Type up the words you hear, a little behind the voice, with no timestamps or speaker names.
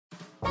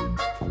That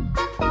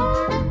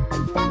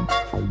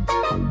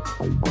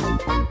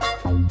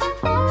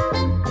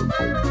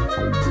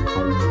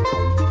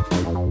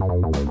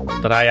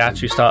I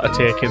actually started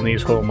taking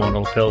these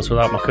hormonal pills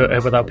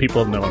without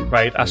people knowing,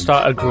 right? I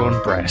started growing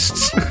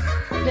breasts.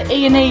 The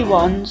E&E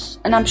ones,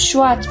 and I'm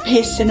sure it's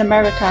based in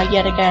America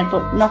yet again,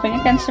 but nothing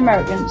against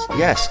Americans.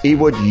 Yes, he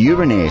would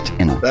urinate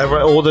in it.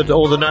 All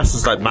the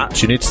nurses like, Matt,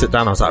 you need to sit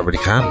down. I was like, I really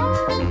can.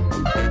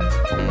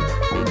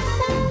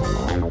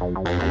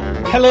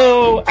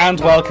 Hello and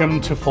welcome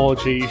to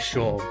 4G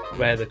Show,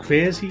 where the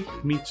crazy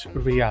meets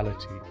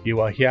reality.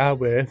 You are here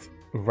with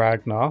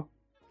Ragnar,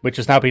 which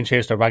has now been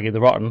changed to Raggy the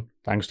Rotten,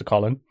 thanks to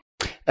Colin.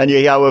 And you're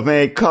here with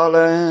me,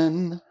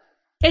 Colin.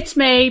 It's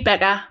me,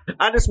 Becca.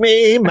 And it's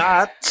me,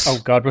 Matt. Oh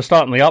God, we're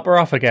starting the opera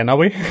off again, are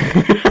we?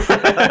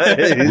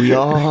 We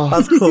are.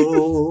 That's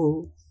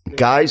cool.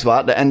 Guys, we're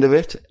at the end of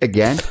it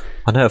again.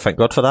 I know, thank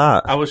God for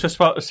that. I was just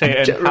about to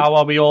say, how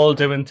are we all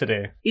doing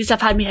today? You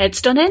have had me head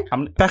done in.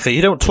 Becca,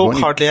 you don't talk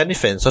hardly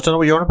anything, so I don't know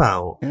what you're on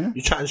about. Yeah?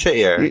 You're chatting shit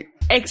here.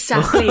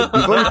 Exactly. You've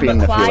only been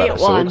the quiet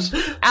one.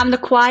 episodes. I'm the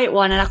quiet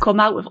one, and I come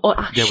out with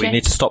Yeah, shit. we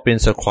need to stop being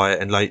so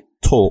quiet and, like,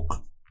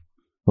 talk.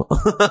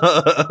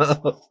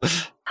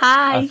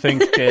 Hi. I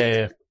think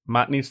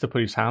Matt needs to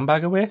put his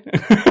handbag away.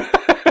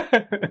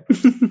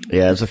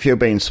 Yeah, there's a few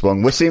being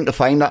swung. We seem to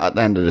find that at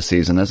the end of the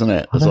season, isn't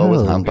it? There's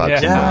always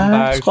handbags.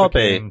 Handbags, it's gotta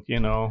be. You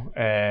know.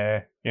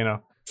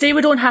 See,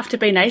 we don't have to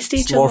be nice to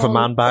each It's other. more of a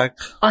man bag.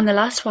 On the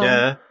last one.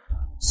 Yeah.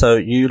 So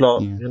you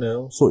lot,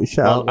 sort your shit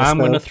out. I'm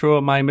going to throw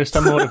my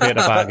Mr. Motivator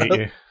bag at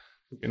you.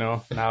 You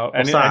know, now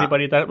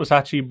anybody that was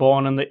actually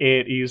born in the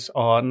 80s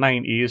or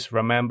 90s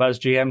remembers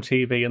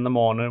GMTV in the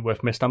morning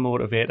with Mr.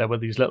 Motivator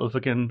with these little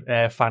fucking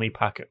fanny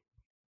packet.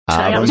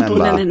 Sorry, I was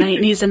born in the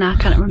 90s and I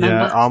can't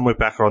remember. Yeah, I'm with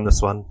Becca on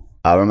this one.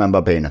 I remember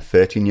being a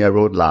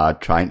 13-year-old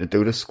lad trying to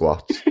do the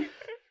squats.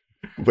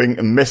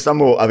 Mr.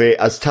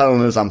 Motivator's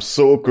telling us I'm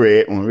so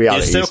great when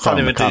reality You still can't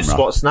even do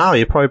squats now.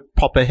 You probably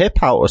pop a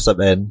hip out or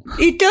something.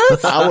 He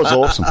does. I was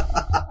awesome.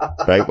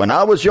 Right, when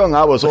I was young,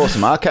 I was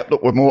awesome. I kept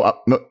up with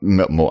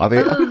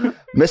Motivator.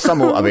 Mr.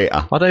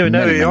 Motivator. I don't even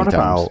know who you're on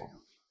about.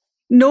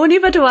 No,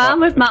 neither do I. I'm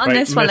with Matt on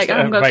this one. Like, I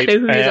haven't got a clue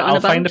who he's on I'll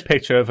about. find a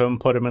picture of him,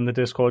 put him in the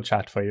Discord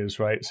chat for you,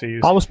 right? So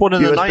I was born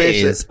in the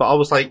 90s, but I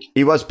was like...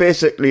 He was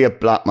basically a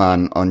black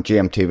man on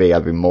GMTV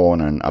every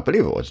morning. I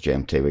believe it was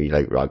GMTV,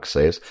 like Rag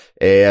says.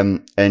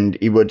 And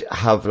he would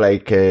have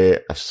like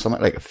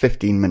something like a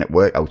 15-minute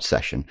workout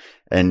session.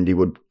 And he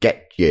would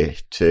get you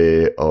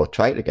to, or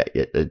try to get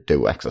you to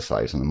do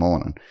exercise in the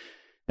morning.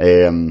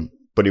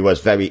 But he was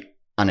very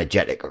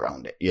energetic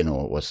around it. You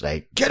know, it was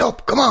like, get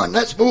up, come on,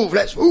 let's move.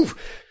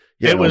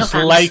 It was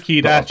like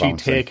he'd actually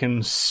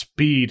taken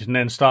speed and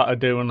then started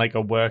doing like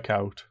a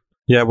workout.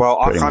 Yeah, well,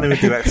 I can't even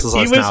do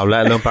exercise now,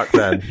 let alone back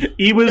then.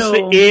 He was the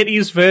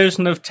 80s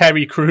version of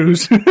Terry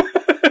Crews.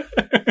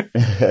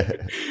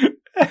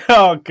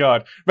 Oh,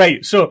 God.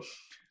 Right, so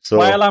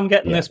while I'm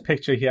getting this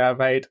picture here,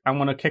 right, I'm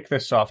going to kick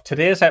this off.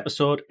 Today's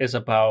episode is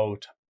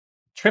about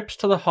trips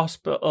to the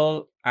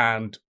hospital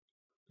and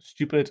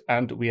stupid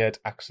and weird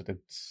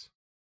accidents.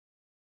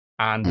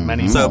 And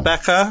many more. So,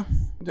 Becca,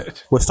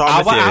 we're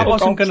starting with you. I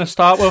wasn't going to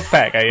start with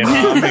Becca, you know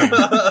what I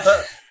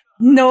mean?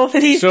 No,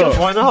 please don't.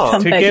 Why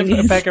not? To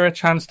give Becca a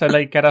chance to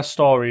like get her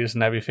stories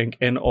and everything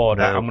in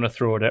order, I'm going to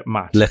throw it at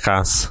Matt. Lick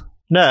ass.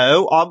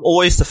 No, I'm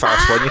always the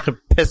first one. You can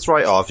piss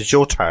right off. It's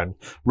your turn.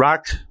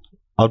 Rag,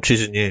 I'm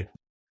choosing you.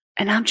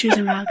 And I'm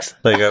choosing Rags.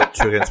 There you go,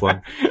 2 against 1.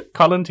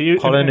 Colin, to you.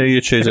 Colin, who are you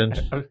choosing?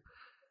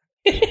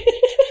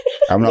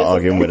 I'm not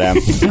arguing with them.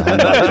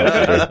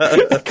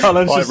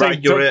 Colin's Right, just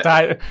right,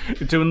 like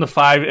doing the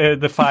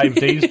five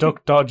Ds: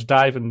 duck, dodge,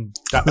 dive, and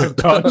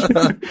dodge.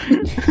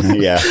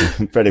 Yeah,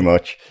 pretty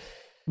much.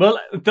 Well,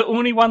 the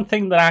only one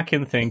thing that I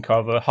can think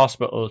of are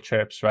hospital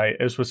trips, right?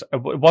 It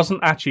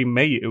wasn't actually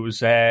me; it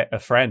was a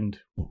friend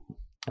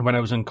when I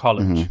was in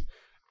college,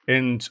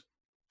 and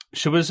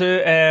she was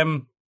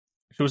a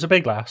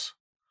big lass.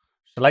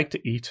 She liked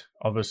to eat,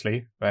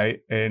 obviously,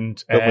 right?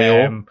 And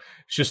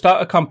she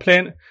started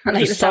complaining.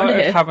 She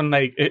started having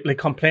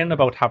complaining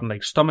about having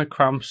like stomach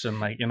cramps and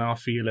like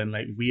feeling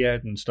like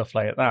weird and stuff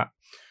like that.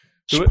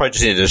 She probably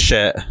just needed a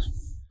shit.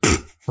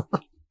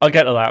 I'll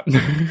get to that.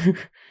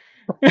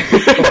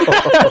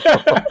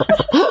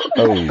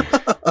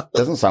 Oh,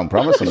 doesn't sound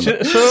promising.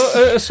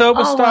 So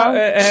we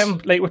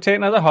started we're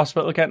taking her to the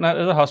hospital, getting her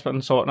to the hospital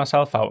and sorting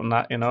herself out and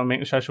that,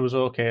 making sure she was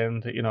okay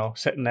and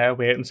sitting there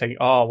waiting, saying,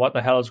 "Oh, what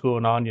the hell's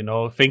going on?"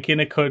 Thinking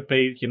it could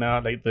be,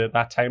 like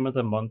that time of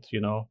the month,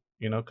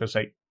 because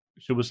like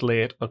she was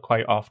late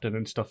quite often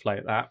and stuff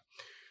like that.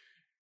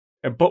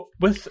 But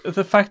with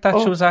the fact that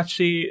she was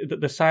actually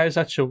the size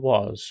that she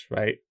was,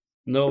 right,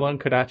 no one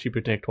could actually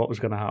predict what was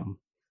going to happen.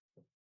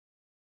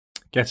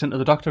 Gets into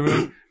the doctor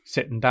room,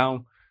 sitting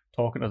down,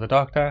 talking to the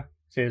doctor,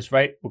 says,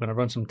 right, we're going to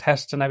run some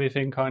tests and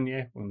everything on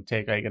you. We're going to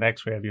take like an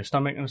x-ray of your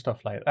stomach and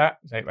stuff like that.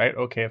 It's like, right,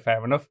 okay,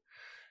 fair enough.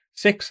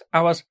 6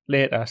 hours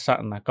later,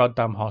 sat in that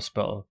goddamn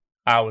hospital.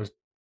 I was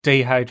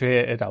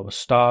dehydrated, I was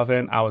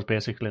starving, I was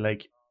basically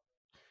like...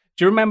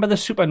 Do you remember the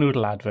Super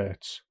Noodle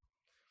adverts?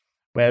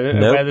 where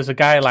there's a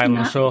guy lying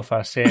on the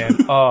sofa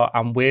saying, "Oh,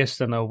 I'm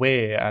wasting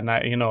away," and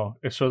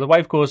so the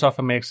wife goes off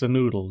and makes the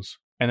noodles,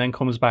 and then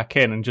comes back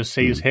in and just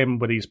sees him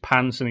with his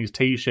pants and his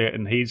t-shirt,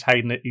 and he's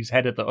hiding his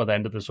head at the other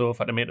end of the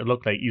sofa to make it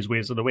look like he's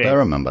wasted away. I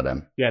remember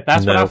them. Yeah,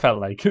 that's what I felt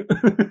like.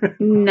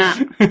 Nah,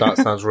 that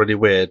sounds really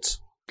weird.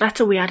 That's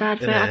a weird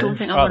advert. I don't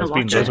think I'm going to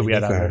watch it. A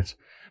weird advert.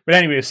 But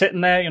anyway,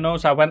 sitting there,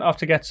 so I went off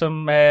to get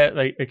some,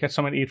 get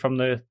something to eat from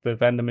the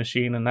vending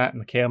machine and that,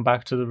 and I came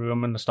back to the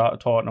room and I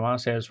started talking to her. I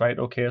says, right,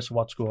 okay, so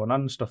what's going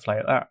on and stuff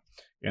like that.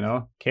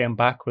 Came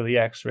back with the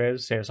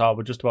X-rays. Says, oh,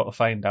 we're just about to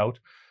find out.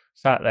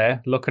 Sat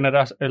there looking at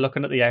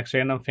the X-ray,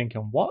 and I'm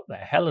thinking, what the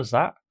hell is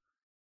that?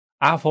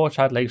 I thought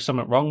she had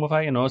something wrong with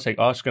her. It's like,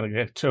 oh, she's gonna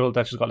get told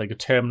that she's got a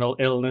terminal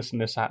illness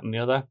and this, that, and the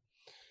other.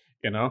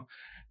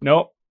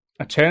 No,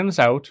 it turns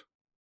out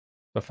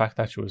the fact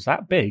that she was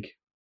that big.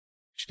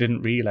 She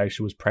didn't realise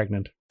she was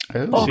pregnant.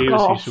 Oh.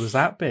 Seriously, she was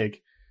that big.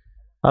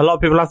 A lot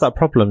of people have that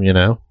problem,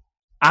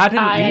 I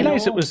didn't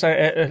realise it was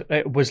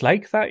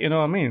like that, you know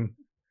what I mean?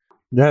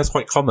 Yeah, it's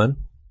quite common.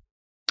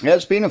 Yeah,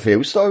 there's been a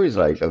few stories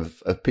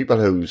of people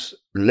who's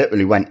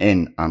literally went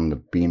in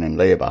and been in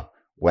labour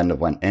when they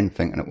went in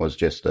thinking it was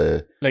just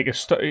a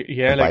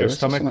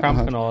stomach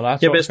cramp and all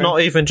that. Yeah, but it's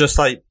not even just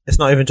like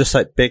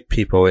big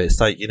people.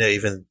 It's like,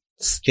 even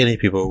skinny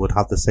people would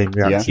have the same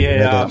reaction.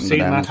 Yeah, I've seen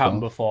that happen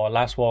before.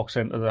 Lass walks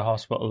into the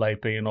hospital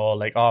being all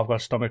like, "Oh, I've got a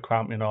stomach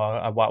cramp.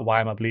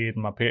 Why am I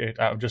bleeding? My period.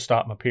 I've just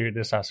started my period.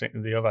 This, that,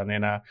 and the other." And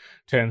then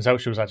turns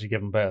out she was actually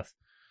giving birth.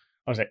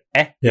 I was like,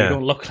 you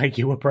don't look like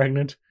you were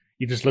pregnant.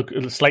 You just look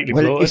slightly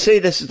bloated. Well, you see,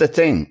 this is the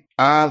thing.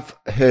 I've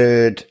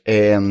heard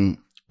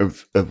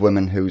of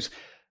women who's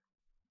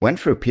went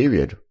through a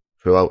period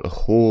throughout the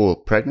whole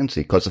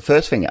pregnancy, because the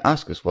first thing you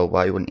ask is, well,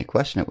 why wouldn't you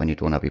question it when you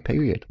don't have your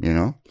period?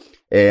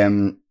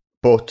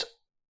 But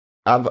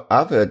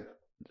I've heard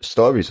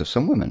stories of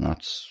some women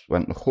that's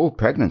went the whole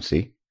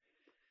pregnancy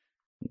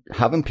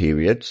having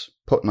periods,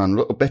 putting on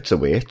little bits of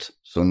weight,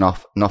 so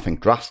nothing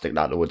drastic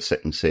that they would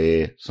sit and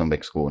say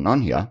something's going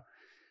on here,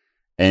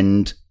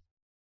 and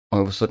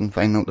all of a sudden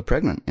find out they're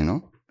pregnant,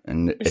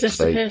 And is this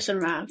the person,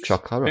 Rav?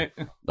 Shock horror.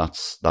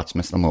 That's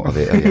Mr.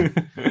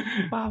 Motivator.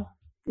 Yeah. Wow.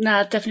 Nah,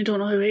 I definitely don't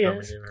know who he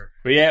is.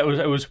 But yeah, it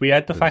was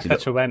weird the fact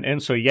that she went in.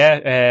 So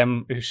yeah,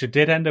 she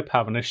did end up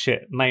having a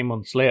shit 9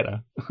 months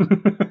later.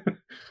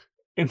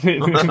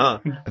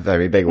 A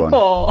very big one.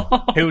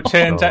 Who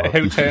turned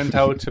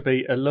out to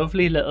be a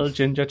lovely little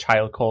ginger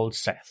child called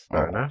Seth.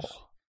 Very nice.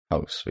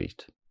 How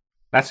sweet.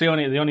 That's the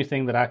only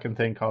thing that I can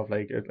think of,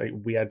 like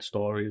weird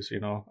stories.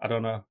 I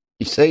don't know.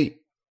 You see,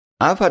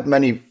 I've had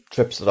many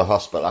trips to the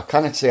hospital. I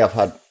cannot say I've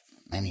had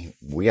many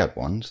weird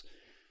ones.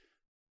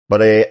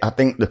 But I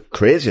think the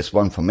craziest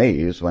one for me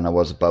is when I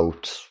was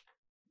about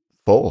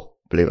 4,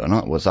 believe it or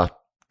not. It was that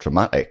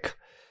traumatic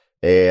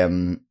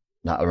that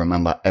I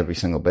remember every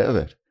single bit of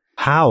it.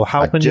 How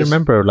can you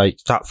remember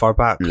that far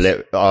back?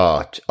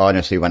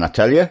 Honestly, when I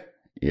tell you,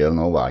 you'll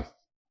know why.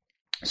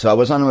 So I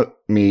was on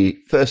my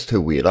first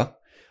two-wheeler,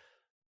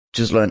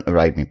 just learned to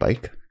ride my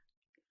bike.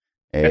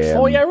 At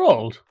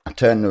 4-year-old? I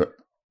turned... 4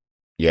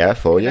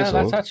 years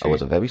old. I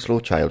was a very slow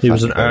child. He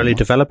was an early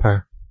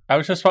developer. I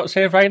was just about to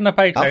say, riding a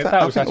bike like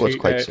that was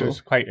quite slow. It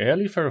was quite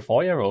early for a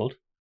 4-year-old.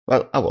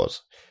 Well, I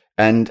was.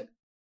 And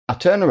I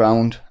turned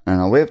around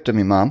and I waved to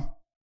my mum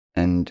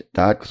and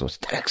dad because I was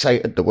dead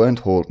excited. They weren't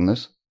holding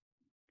us.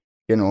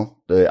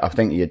 I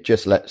think he had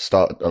just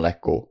started to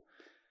let go.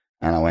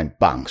 And I went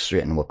bang,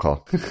 straight into a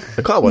car.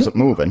 The car wasn't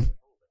moving,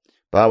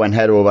 but I went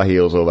head over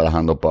heels over the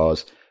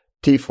handlebars.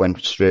 Teeth went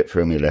straight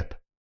through my lip.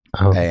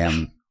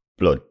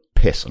 Blood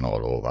pissing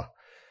all over.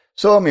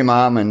 So my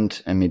mum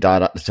and my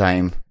dad at the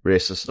time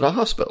raced us to the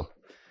hospital.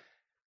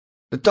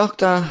 The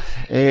doctor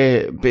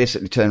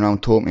basically turned around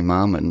and told my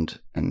mum and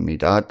my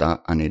dad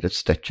that I needed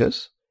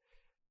stitches.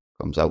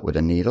 Comes out with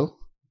a needle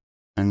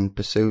and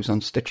pursues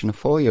on stitching a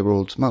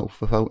 4-year-old's mouth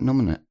without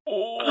numbing it.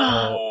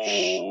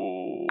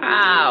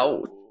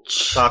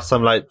 Ouch. That's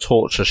some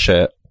torture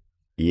shit.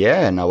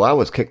 Yeah, no, I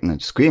was kicking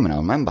and screaming. I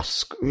remember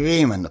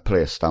screaming the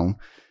place down.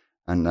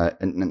 And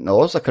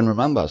all I can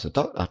remember is the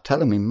doctor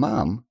telling me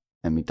mum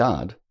and my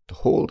dad to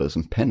hold us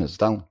and pin us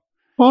down.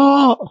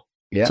 What?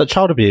 Yeah. It's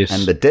child abuse.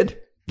 And they did.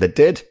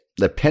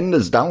 They pinned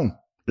us down,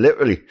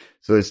 literally.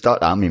 So it's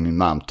doctor, my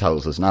mum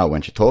tells us now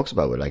when she talks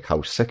about it,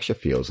 how sick she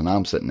feels. And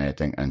I'm sitting there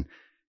thinking,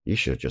 you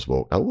should have just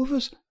walked out with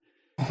us.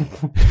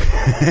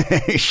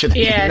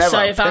 Yeah, so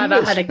if I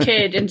ever had a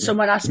kid and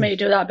someone asked me to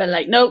do that, I'd be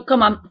like, no,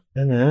 come on.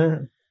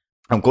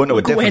 I'm going to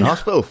a different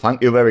hospital.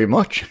 Thank you very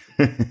much.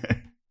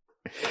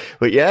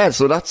 But yeah,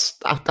 so that's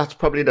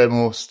probably the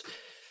most,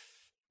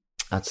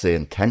 I'd say,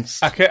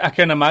 intense. I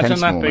can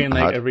imagine that being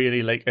a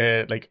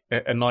really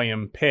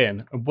annoying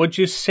pain. Would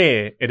you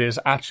say it is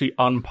actually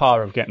on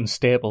par of getting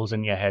staples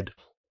in your head?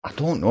 I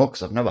don't know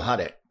because I've never had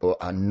it, but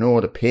I know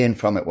the pain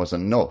from it was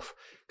enough.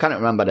 Can't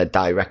remember the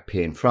direct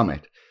pain from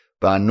it,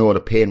 but I know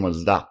the pain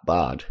was that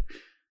bad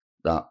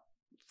that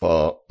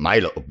for my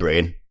little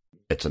brain,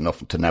 it's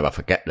enough to never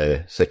forget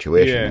the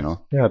situation.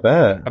 Yeah, I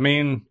bet. I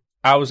mean,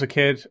 I was a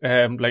kid,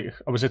 like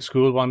I was at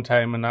school one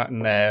time and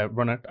I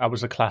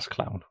was a class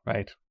clown,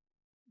 right?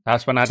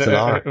 That's when I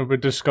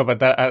discovered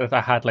that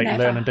I had like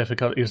learning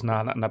difficulties and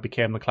I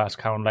became the class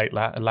clown, like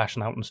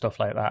lashing out and stuff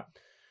like that.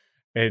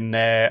 And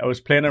I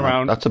was playing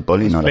around. That's a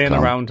bully, not a clown.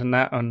 Playing around and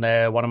that, and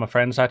one of my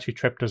friends actually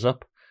tripped us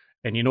up.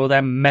 And you know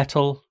them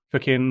metal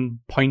fucking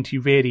pointy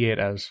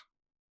radiators?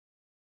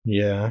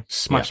 Yeah.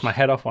 Smashed my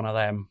head off one of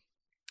them.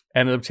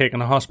 Ended up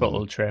taking a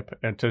hospital trip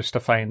and just to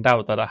find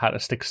out that I had to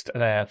stick,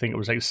 I think it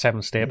was like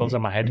 7 staples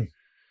in my head.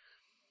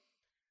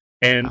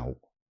 And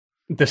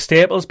the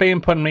staples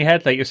being put in my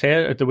head, like you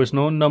say, there was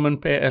no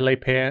numbing,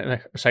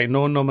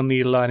 no numbing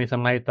needle or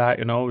anything like that.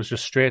 You know, it was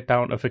just straight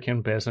down to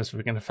fucking business.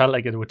 It felt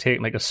like it would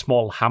take like a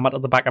small hammer to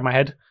the back of my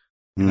head.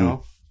 You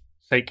know,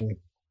 it's like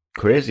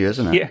crazy,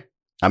 isn't it? Yeah.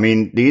 I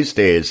mean, these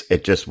days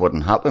it just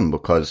wouldn't happen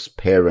because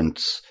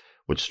parents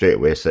would straight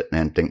away sit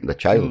there and think the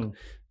child.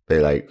 Be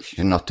like,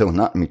 you're not doing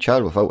that to my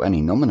child without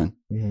any numbing.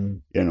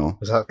 You know.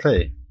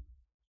 Exactly.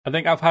 I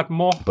think I've had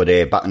more. But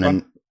back in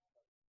the...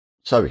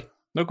 Sorry.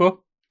 No,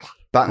 go.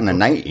 Back in the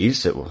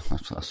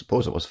 90s, I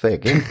suppose it was fair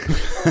game.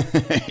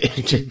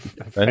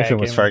 Anything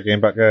was fair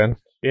game back then.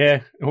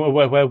 Yeah,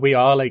 where we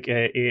are like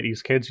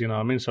 80s kids, you know what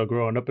I mean? So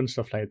growing up and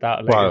stuff like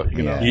that. Like, well,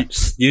 you know,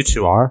 you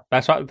two are.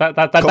 That's what that's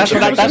what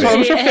I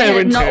was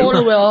referring to. Not all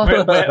the way off.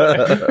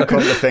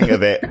 Come to think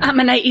of it, I'm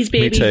a 90s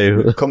baby. Me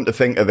too. Come to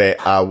think of it,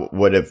 I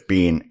would have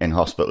been in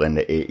hospital in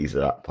the 80s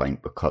at that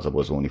point because I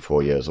was only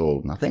 4 years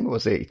old, and I think it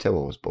was 82 I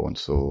was born.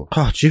 So,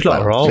 God, you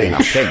lot are old.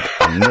 I think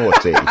I know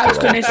it's 82. I was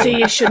going to say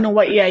you should know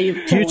what year you're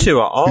born. You two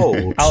are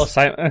old.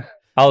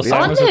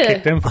 Alzheimer's have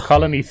kicked in for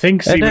Colin. He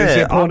thinks he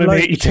was born in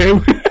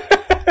 82.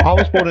 I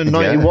was born in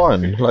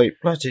 91. Like,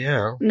 bloody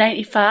hell.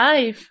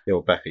 95.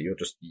 Yo, Becca, you're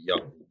just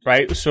young.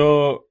 Right,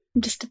 so...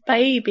 I'm just a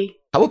baby.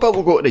 How about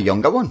we go to the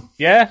younger one?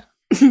 Yeah,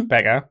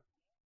 Becca.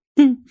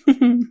 Go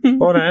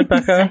on then,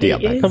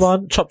 Becca. Come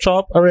on,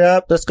 chop, hurry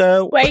up, let's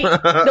go. Wait,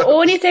 the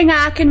only thing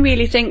I can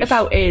really think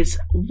about is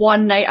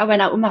one night I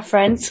went out with my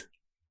friends.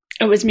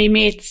 It was me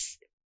mate's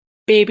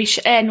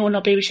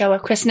not baby shower,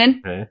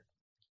 christening. Okay.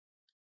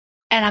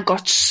 And I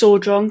got so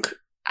drunk,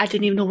 I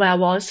didn't even know where I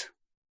was.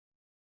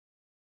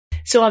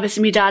 So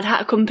obviously my dad had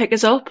to come pick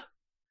us up.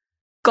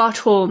 Got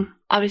home,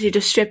 obviously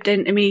just stripped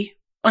into me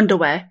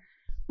underwear.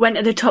 Went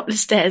to the top of the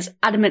stairs,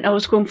 adamant I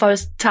was going for a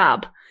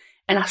tab.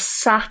 And I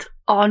sat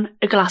on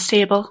a glass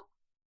table.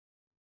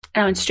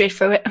 And I went straight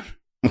through it.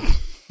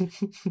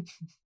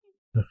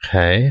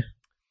 Okay.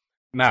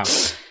 Now.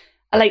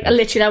 I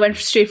literally went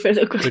straight through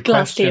the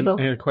glass table.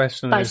 The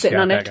question by is, sitting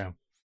on Becca, it.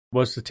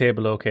 was the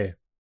table okay?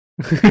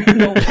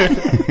 No.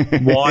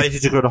 Why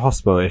did you go to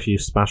hospital if you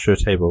smashed your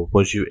table?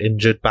 Was you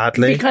injured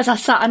badly? Because I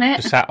sat on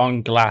it. You sat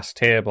on glass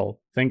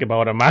table. Think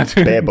about it, man.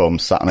 Bare bum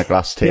sat on a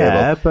glass table.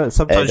 Yeah, but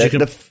sometimes you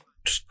can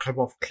just come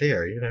off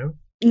clear, you know?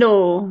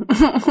 No,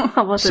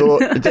 I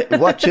wasn't. So,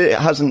 what she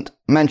hasn't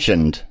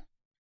mentioned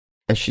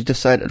is she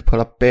decided to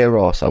pull a bare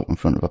ass out in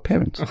front of her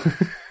parents.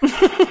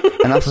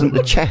 And asked them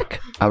to check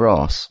her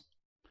ass.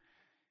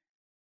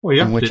 Well,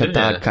 you in which her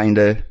dad kind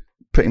of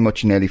pretty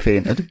much nearly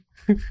fainted.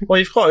 Well,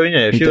 you've got to, you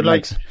know, if you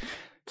like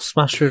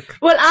smash your...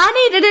 Well,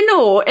 I needed to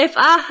know if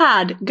I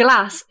had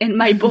glass in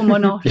my bum or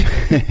not.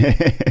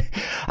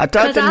 Her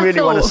dad didn't really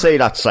want to see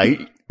that sight,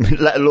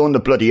 let alone the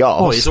bloody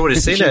arse. Oh, he's already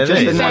seen it, hasn't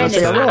he? In fairness,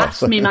 I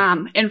asked me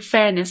mum.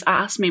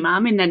 I asked me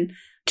mum, and then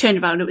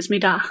turned around, it was me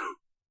dad.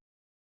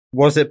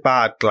 Was it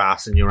bad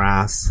glass in your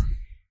ass?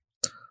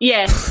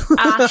 Yeah,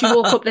 I actually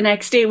woke up the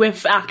next day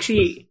with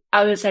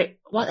I was like,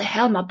 what the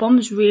hell, my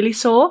bum's really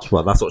sore.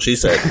 Well, that's what she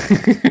said.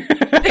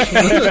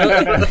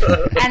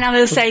 And I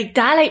was like,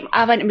 Dad,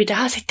 I went to my dad,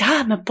 I was like,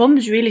 Dad, my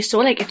bum's really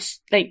sore, it's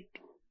like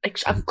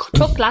I've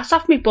took glass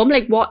off my bum,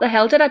 what the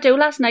hell did I do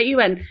last night? You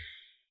went,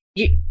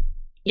 you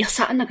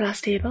sat on the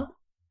glass table.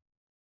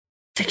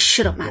 It's like,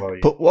 shut up, man.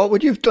 But what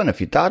would you have done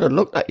if your dad had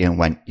looked at you and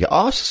went, your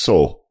arse is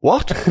sore?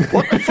 What?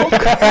 What the fuck?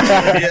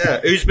 Yeah,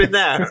 who's been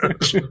there?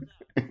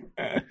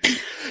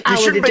 You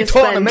shouldn't be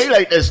talking to me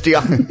like this,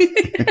 dear.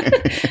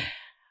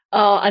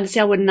 Oh, honestly,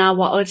 I wouldn't know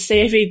what I would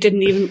say if he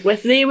didn't even,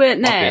 if they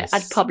weren't there,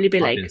 I'd probably be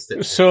like,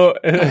 so,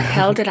 what the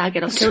hell did I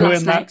get up to so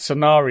last in night? that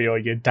scenario,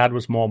 your dad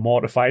was more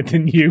mortified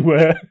than you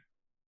were.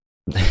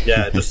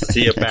 Yeah, just to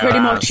see a bare Pretty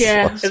ass. much,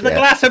 yeah. It's the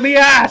glass in my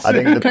ass! I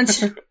think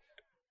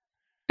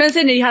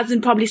Considering he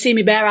hasn't probably seen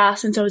me bare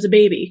ass since I was a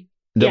baby.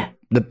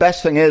 the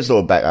best thing is,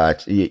 though,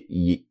 Becca,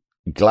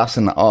 glass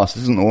in the arse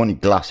isn't the only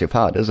glass you've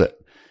had, is it?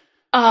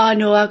 Oh,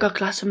 no, I got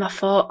glass on my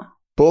foot.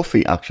 Both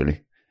feet,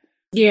 actually.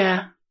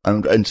 Yeah.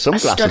 And some I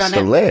glass stood is on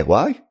still it. there.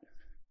 Why?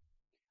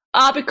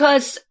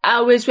 Because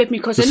I was with my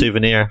It's a cousin.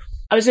 souvenir.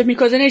 I was with my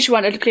cousin and she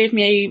wanted to play with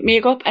my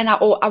makeup, and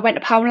I went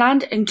to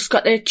Poundland and just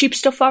got the cheap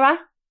stuff for her.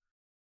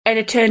 And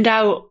it turned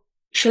out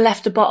she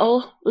left the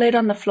bottle lid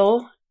on the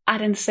floor. I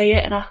didn't see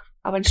it, and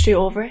I went straight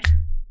over it.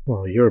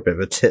 Well, you're a bit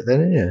of a tit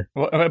then, aren't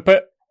you?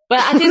 But But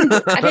I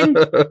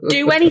didn't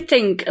do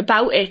anything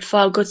about it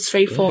for a good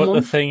 3-4 But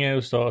months. the thing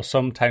is, though,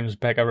 sometimes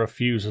Becca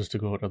refuses to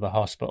go to the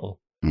hospital.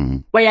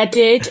 Well, I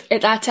did.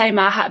 At that time,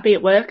 I had to be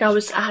at work. I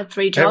had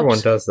 3 jobs. Everyone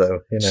does, though,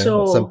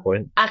 So at some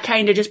point. I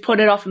kind of just put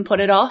it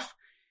off.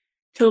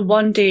 Till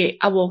one day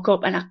I woke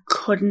up and I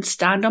couldn't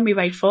stand on my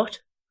right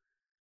foot.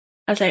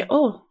 I was like,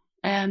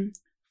 I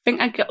think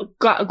I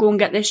got to go and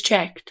get this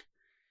checked.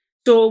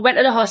 So went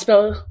to the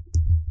hospital,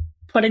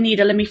 put a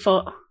needle in my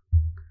foot,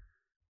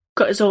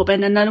 cut us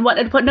open, and then I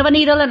wanted to put another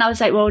needle in. I was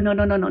like, well,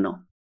 no.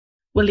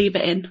 We'll leave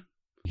it in.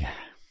 Yeah.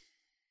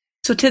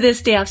 So to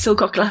this day, I've still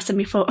got glass in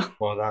my foot.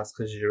 Well, that's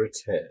because you're a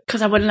tit.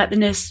 Because I wouldn't let the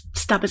nurse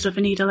stab us with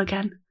a needle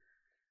again.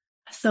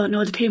 I thought,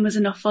 no, the pain was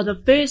enough for the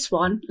first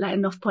one, let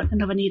enough put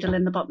another needle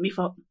in the bottom of my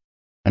foot.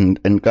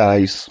 And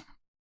guys,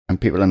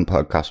 and people in the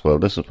podcast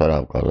world, this is what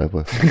I've got to live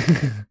with.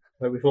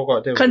 Like, we've all got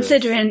to deal with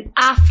Considering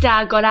after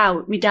I got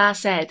out, my dad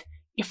said,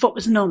 your foot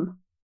was numb.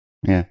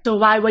 Yeah. So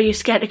why were you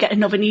scared to get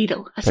another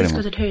needle? I said,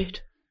 because it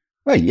hurt.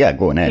 Well, yeah,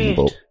 going in, Hurt.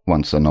 but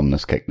once the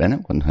numbness kicked in,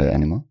 it wouldn't hurt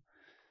anymore.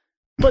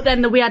 But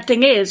then the weird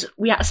thing is,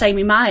 we had to say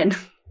me mine.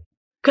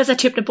 Because I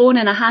chipped a bone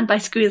in her hand by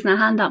squeezing her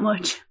hand that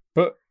much.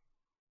 But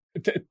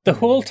the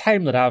whole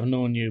time that I've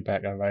known you,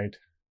 Becca, right?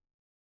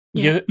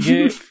 Yeah.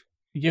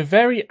 You're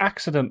very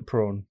accident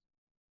prone.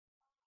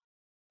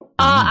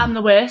 I'm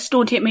the worst.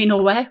 Don't take me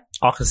nowhere.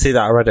 I can see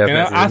that already.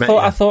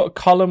 I thought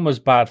Colin was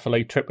bad for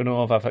like tripping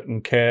over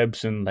fucking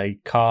curbs and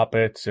like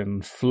carpets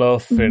and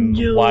fluff and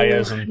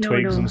wires and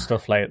twigs and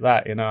stuff like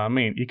that. You know what I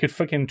mean? You could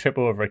fucking trip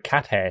over a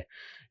cat hair,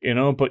 you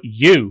know. But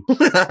you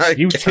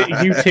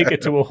take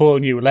it to a whole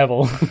new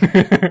level.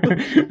 Hands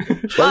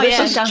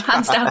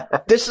down.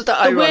 This is the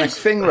ironic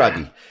thing,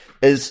 Raggy,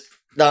 is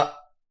that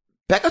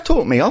Becca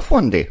told me off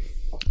one day,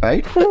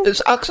 right?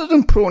 As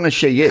accident prone as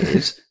she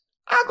is,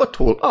 I got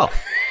told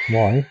off.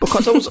 Why?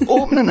 Because I was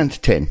opening a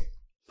tin,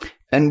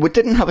 and we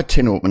didn't have a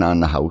tin opener in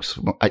the house.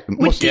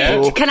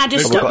 Can I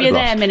just stop you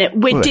there a minute?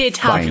 We did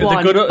have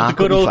one. The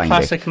good old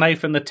classic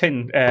knife in the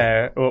tin.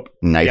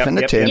 Knife in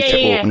the tin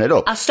to open it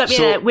up. I'll stop you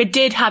there. We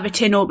did have a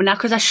tin opener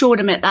because I showed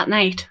him it that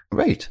night.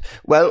 Right.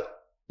 Well,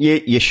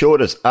 you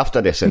showed us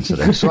after this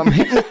incident. So I'm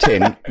hitting the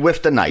tin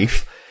with the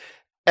knife,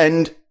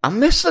 and I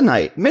missed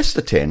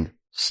the tin,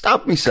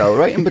 stabbed myself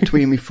right in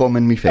between my thumb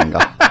and my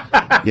finger.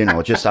 You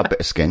know, just a bit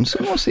of skin,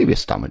 so no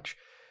serious damage.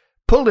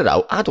 Pulled it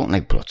out. I don't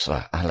like blood,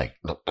 so I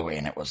looked away,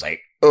 and it was like,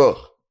 God,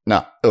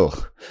 no.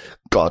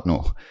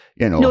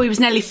 You know. No, he was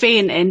nearly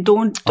fainting.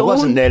 I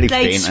wasn't nearly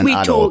like fainting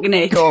sweet talking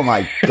it. Oh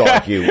my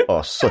God, you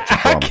are such a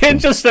drama I can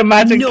just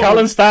imagine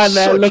Colin standing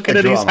there Such looking a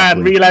at his drama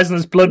hand, queen. realising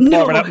there's blood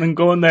pouring out and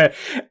going there.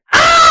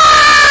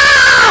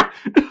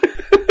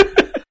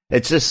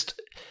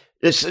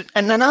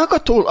 And then I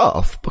got told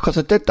off because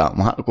I did that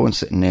and I had to go and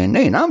sit in there.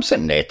 And I'm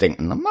sitting there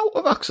thinking, the amount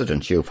of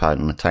accidents you've had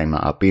in the time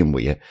that I've been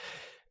with you.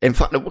 In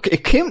fact,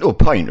 it came to a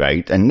point,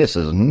 right, and this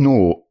is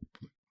no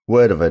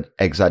word of an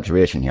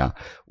exaggeration here,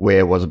 where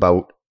it was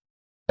about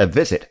a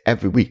visit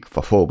every week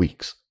for 4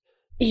 weeks.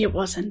 It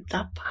wasn't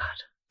that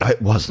bad.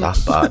 It was that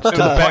bad. To the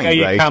Becca, point,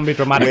 you right, can be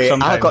dramatic where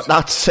sometimes. I got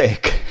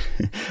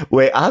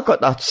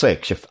that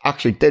sick. She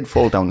actually did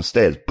fall down the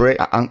stairs,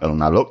 break her ankle,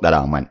 and I looked at her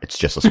and went, it's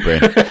just a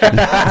sprain. Considering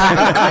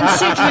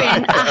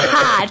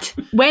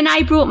when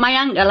I broke my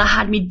ankle, I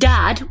had my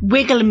dad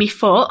wiggling my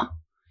foot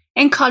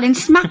and Colin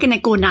smacking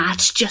it going, nah,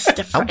 it's just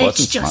a sprain.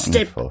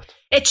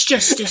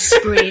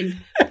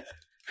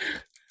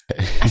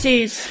 I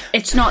say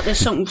it's not, there's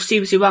something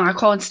seriously wrong. I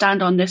can't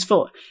stand on this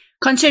foot.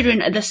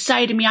 Considering at the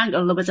side of my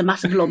ankle there was a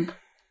massive lump.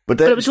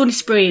 But it was only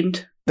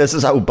sprained. This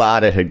is how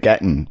bad it had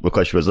gotten,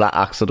 because she was that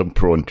accident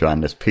prone during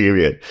this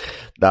period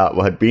that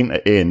we had been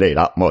to A&E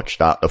that much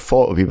that the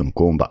thought of even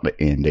going back to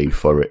A&E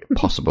for a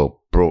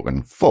possible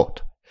broken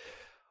foot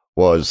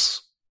was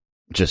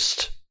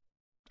just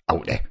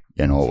out there.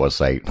 You know, it was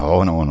like,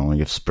 oh no,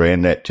 you've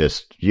sprained it.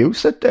 Just you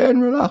sit there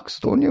and relax.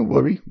 Don't you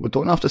worry. We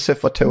don't have to sit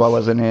for 2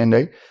 hours in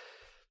A&E.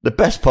 The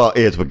best part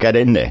is we get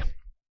in there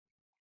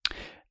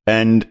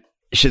and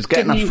she's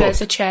getting her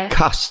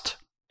foot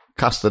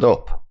casted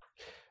up.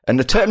 And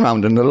they turned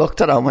around and they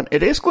looked at her and went,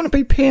 it is going to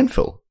be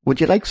painful.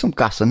 Would you like some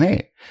gas in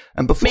there?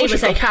 And before me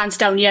was like, hands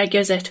down, yeah,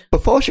 gives it.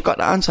 Before she got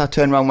the answer, I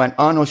turned around and went,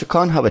 oh no, she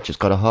can't have it. She's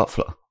got a heart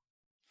flutter.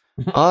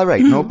 All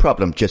right, no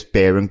problem. Just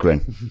bear and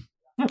grin.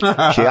 She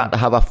had to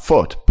have her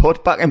foot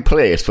put back in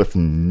place with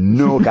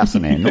no gas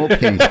in there, no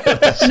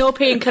painkillers. No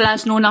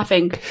painkillers, no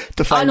nothing.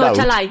 To find out. Oh,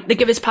 no, to lie. They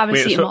give us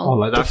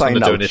paracetamol. To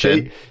find out,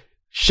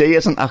 she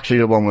isn't actually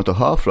the one with the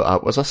heart flutter.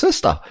 It was her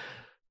sister.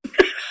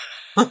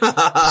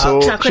 So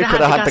she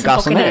could have had the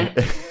gas in there.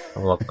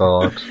 Oh my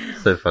God,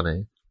 so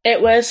funny.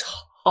 It was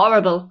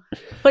horrible.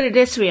 Put it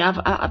this way,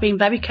 I've been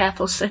very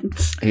careful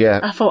since.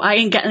 Yeah. I thought I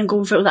ain't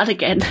going through that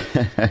again.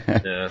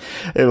 Yeah.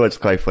 It was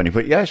quite funny.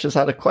 But yeah, she's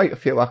had quite a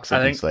few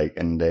accidents, I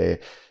think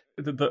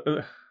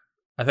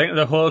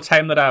the whole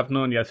time that I've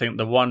known you, I think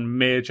the one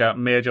major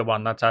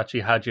one that's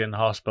actually had you in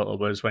hospital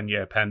was when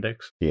your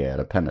appendix. Yeah,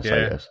 the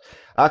appendicitis. Yeah.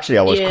 Actually,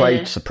 I was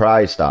quite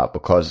surprised at,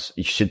 because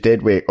she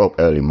did wake up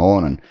early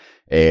morning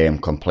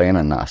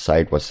complaining that her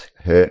side was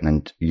hurting,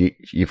 and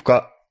you've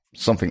got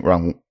something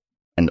wrong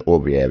in the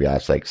ovary area.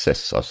 It's like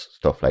cysts or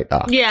stuff like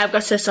that. Yeah, I've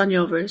got cysts on the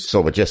ovaries.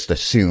 So we just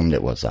assumed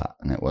it was that,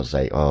 and it was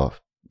like, oh.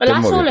 Well,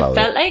 that's all it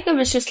felt like. It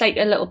was just like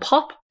a little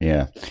pop.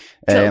 Yeah.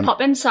 A little pop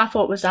in, so I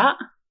thought it was that.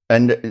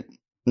 And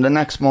the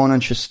next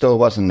morning, she still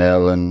wasn't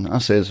ill, and I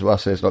says,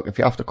 look, if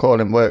you have to call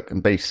in work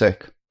and be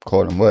sick,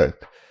 call in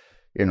work.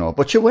 You know,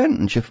 but she went,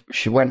 and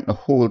she went the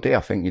whole day.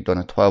 I think you'd done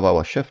a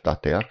 12-hour shift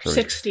that day, actually.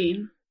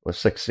 16. Was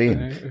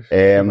 16.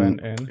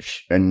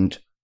 And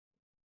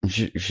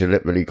she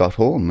literally got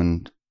home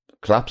and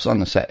collapsed on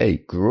the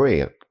settee.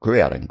 Great.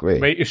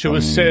 Right, she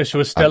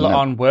was still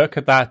on work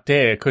at that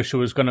day because she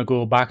was going to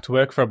go back to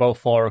work for about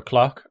 4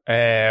 o'clock.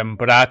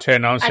 But I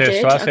turned around and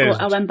said,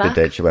 I went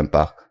back. She went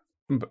back.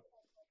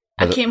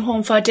 I came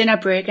home for a dinner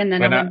break and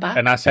then I went back.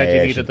 And I said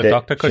you needed the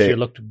doctor because you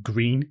looked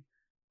green.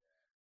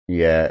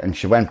 Yeah, and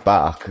she went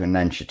back and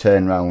then she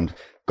turned around,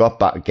 got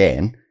back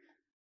again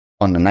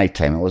on the night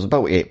time. It was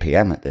about 8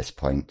 p.m. at this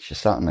point. She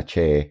sat in a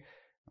chair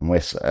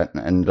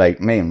and like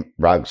me and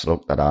Rags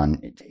looked at her,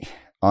 and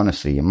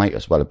honestly, you might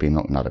as well have been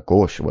looking at a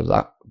ghost. She was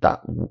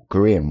that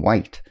grey and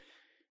white.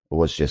 It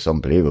was just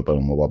unbelievable,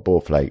 and we were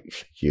both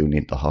like, you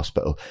need the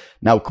hospital.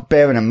 Now,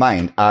 bearing in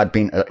mind, I'd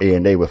been at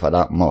A&E with her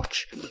that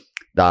much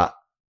that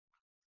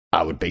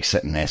I would be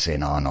sitting there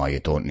saying, oh no, you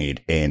don't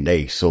need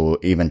A&E. So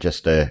even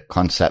just the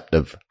concept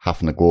of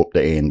having to go up to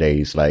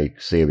A&E is like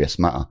serious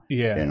matter.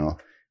 Yeah. You know?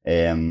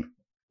 And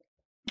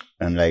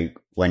like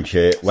when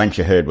she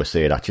heard us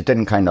say that, she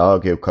didn't kind of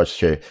argue because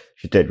she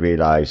did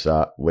realise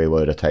that we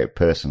were the type of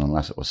person,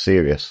 unless it was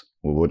serious,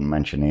 we wouldn't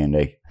mention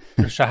A&E.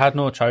 She had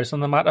no choice on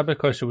the matter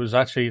because she was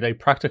actually like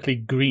practically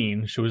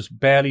green. She was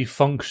barely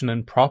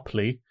functioning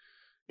properly.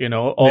 You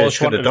know, all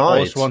she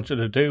wanted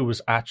to do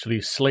was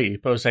actually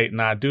sleep. I was like,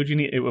 nah, dude, we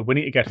need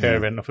to get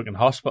her in the fucking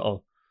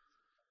hospital.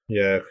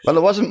 Yeah. Well,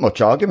 there wasn't much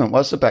argument,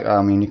 was there, Becca?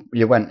 I mean,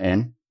 you went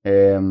in.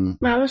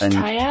 I was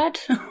tired.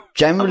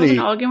 Generally, I wasn't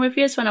arguing with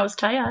you when I was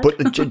tired. But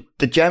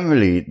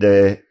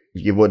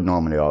you would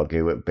normally argue.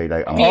 It would be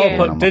like,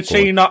 but did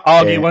she not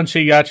argue when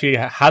she actually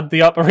had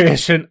the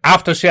operation?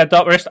 After she had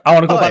the operation, I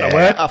want to go back to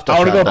work. I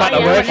want to go back to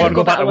work. I want to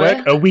go back to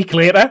work. A week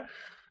later.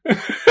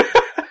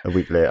 A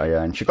week later,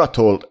 yeah, and she got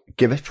told,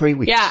 give it 3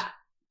 weeks. Yeah,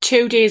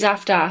 2 days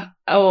after,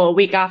 or a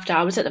week after,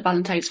 I was at the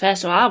Valentine's Fair,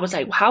 so I was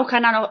like, how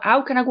can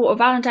I go to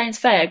Valentine's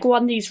Fair, go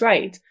on these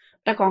rides,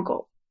 but I can't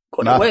go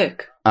to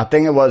work? I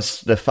think it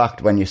was the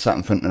fact when you sat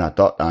in front of that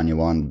doctor and you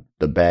were on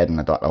the bed and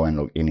the doctor went,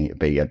 look, you need to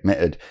be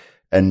admitted,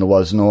 and there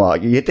was no,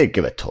 you did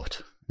give a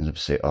tut, and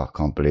say, oh, I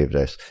can't believe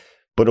this,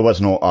 but there was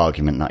no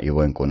argument that you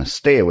weren't going to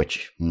stay,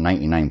 which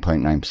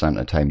 99.9% of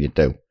the time you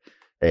do.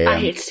 I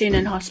hate staying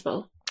in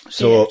hospital.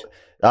 So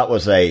that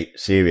was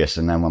serious,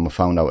 and then when we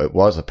found out it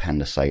was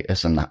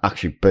appendicitis and that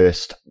actually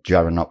burst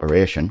during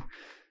operation,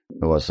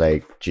 it was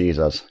like,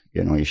 Jesus,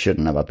 you know, you should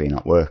have never been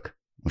at work.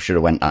 We should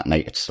have went that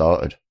night it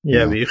started.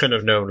 Yeah, but you could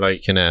have known,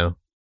 like, you know.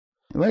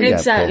 Well,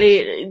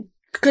 exactly.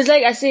 Because,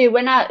 like I say,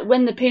 when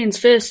the pains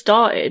first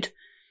started,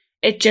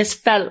 it just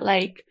felt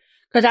like,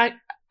 because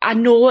I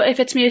know if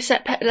it's me,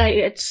 like,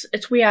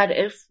 it's weird.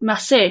 If my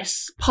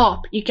cysts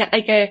pop, you get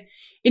like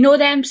you know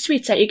them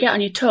sweets that you get on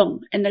your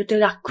tongue and they do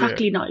that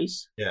crackly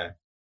noise? Yeah.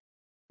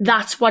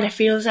 That's what it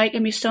feels like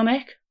in my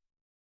stomach.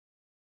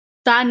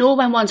 So I know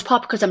when one's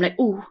popped because I'm like,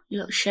 ooh, you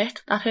little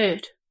shit, that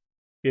hurt.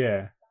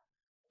 Yeah.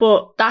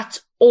 But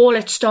that's all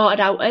it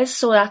started out as,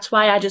 so that's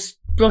why I just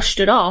brushed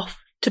it off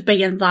to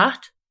be in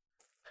that.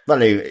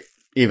 Well,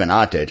 even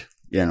I did,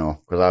 you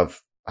know,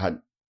 because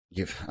I've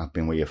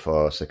been with you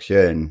for 6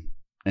 years, and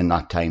in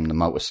that time, the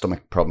amount of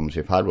stomach problems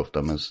you've had with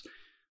them is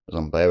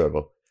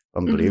unbearable,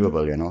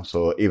 unbelievable, you know.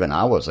 So even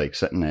I was like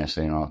sitting there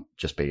saying, oh,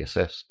 just be a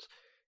cyst.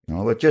 You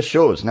know, it just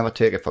shows, never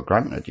take it for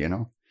granted, you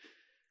know.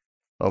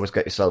 Always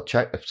get yourself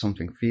checked if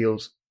something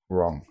feels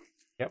wrong.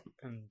 Yep,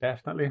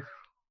 definitely.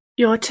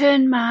 Your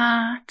turn,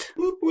 Matt.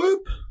 Whoop,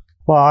 whoop.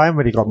 Well, I haven't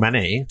really got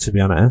many, to be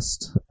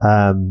honest.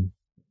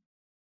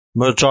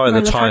 Majority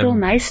of the time. All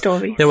my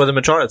stories. Yeah, well, the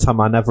majority of the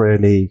time I never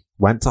really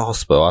went to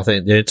hospital. I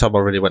think the only time I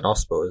really went to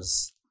hospital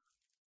is,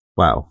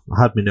 well,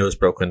 I had my nose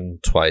broken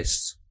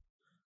twice.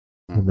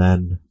 And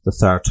then the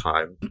third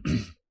time.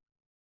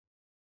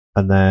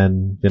 And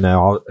then, you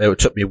know, it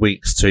took me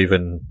weeks to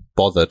even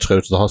bother to go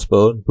to the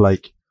hospital.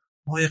 Like,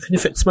 oh yeah, can you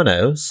fix my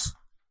nose?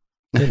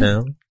 You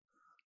know.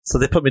 So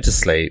they put me to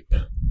sleep.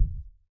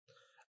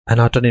 And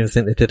I don't even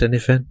think they did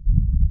anything.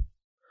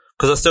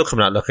 Because I'm still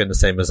coming out looking the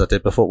same as I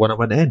did before when I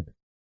went in.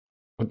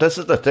 But this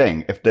is the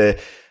thing.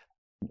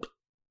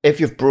 If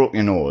you've broke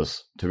your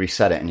nose to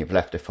reset it and you've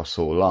left it for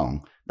so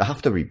long, they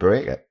have to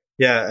re-break it.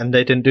 Yeah, and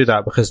they didn't do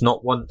that because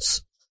not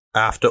once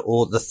after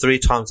all the 3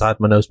 times I had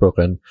my nose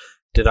broken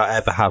did I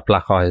ever have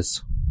black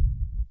eyes.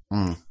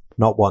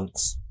 Not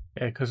once.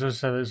 Yeah, because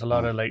there's a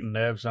lot of like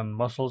nerves and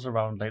muscles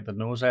around like the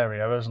nose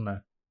area, isn't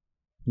there?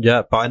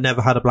 Yeah, but I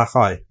never had a black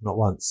eye, not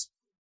once.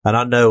 And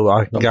I know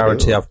I can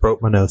guarantee I've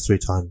broke my nose 3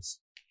 times.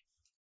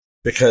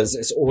 Because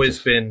it's always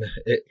been,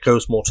 it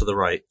goes more to the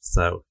right,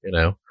 so, you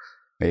know.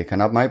 You can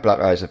have my black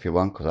eyes if you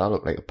want, because I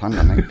look like a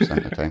panda 90%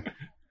 of the time.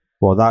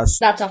 Well,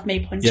 that's off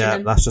me punching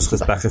him. that's just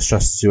because Becca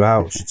stresses you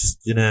out. She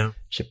just,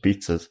 She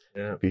beats us.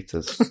 Yeah. Beats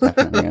us.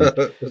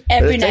 Definitely.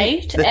 Every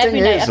night.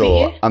 Every night I beat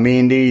you. I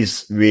mean,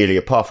 these really,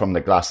 apart from the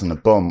glass in the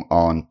bum,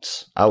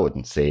 aren't, I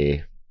wouldn't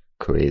say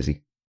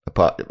crazy.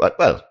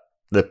 Well,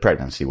 the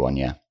pregnancy one,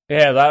 yeah.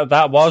 Yeah,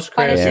 that was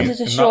crazy. Honestly, there's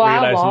a show not I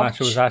realising that watched.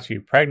 she was actually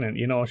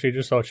pregnant, she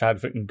just thought she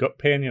had fucking gut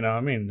pain, you know what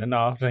I mean? And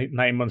no, like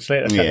 9 months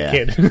later, she had a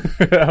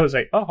kid. I was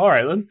like, oh,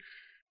 alright then.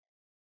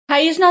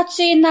 Have not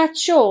seen that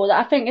show? That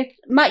I think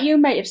Matt, you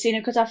might have seen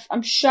it because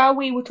I'm sure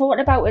we were talking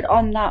about it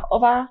on that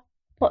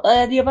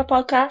the other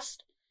podcast.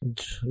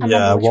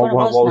 yeah.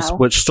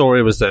 Which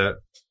story was that?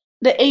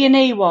 The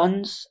E&E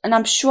ones, and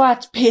I'm sure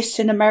it's based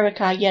in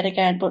America yet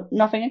again, but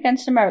nothing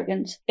against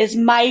Americans. Is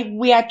My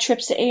Weird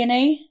Trips to E&E? I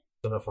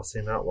don't know if I've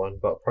seen that one,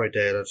 but probably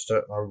did.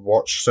 I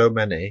watched so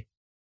many.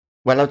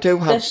 Well, I do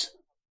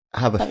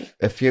have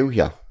a few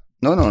here.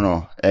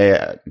 No.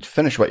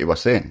 Finish what you were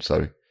saying.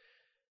 Sorry.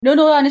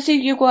 No, honestly,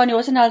 you go on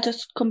yours and I'll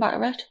just come back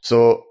to it.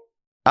 So,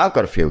 I've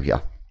got a few here.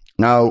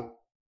 Now,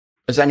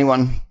 has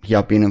anyone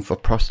here been in for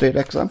prostate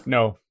exam?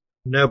 No.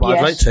 No, but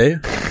I'd like to.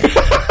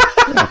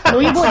 No,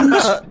 you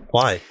wouldn't.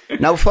 Why?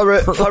 Now, for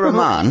a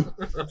man,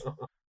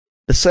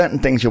 there's certain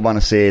things you want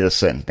to say, there's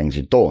certain things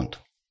you don't.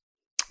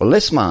 Well,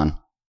 this man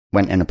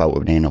went in about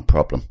an anal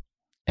problem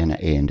in an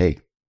A&E.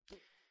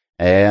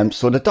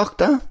 So the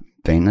doctor,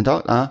 being the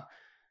doctor,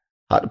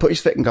 had to put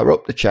his finger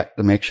up to check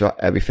to make sure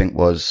everything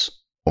was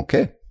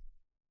okay.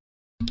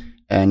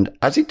 And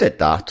as he did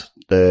that,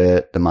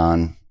 the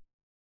man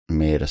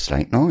made a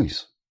slight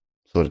noise.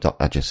 So the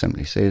doctor just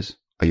simply says,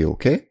 "Are you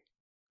okay?"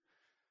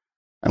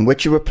 And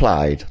which he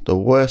replied, the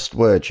worst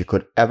words you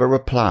could ever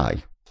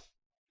reply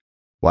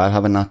while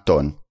having that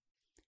done.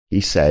 He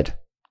said,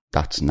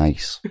 "That's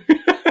nice."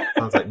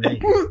 Sounds like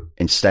me.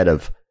 Instead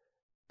of,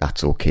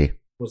 "That's okay."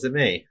 Was it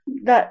me?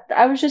 That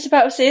I was just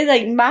about to say,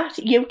 like, Matt,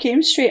 you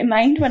came straight in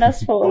mind when I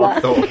saw that. I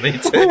thought me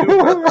too.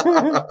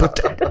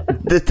 But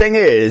the thing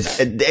is,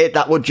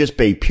 that would just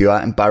be pure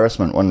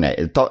embarrassment, wouldn't it?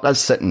 The doctor's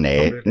sitting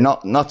there,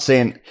 not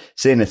saying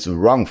it's the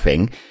wrong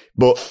thing,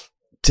 but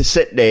to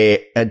sit there,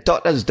 a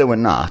doctor's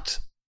doing that,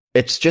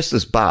 it's just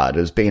as bad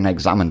as being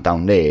examined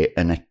down there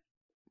and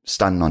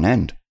standing on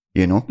end,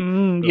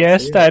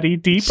 Yes, Daddy,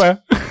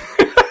 deeper.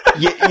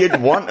 You'd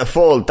want to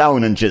fall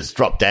down and just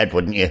drop dead,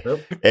 wouldn't you?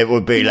 Nope. It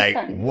would be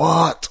like,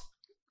 what?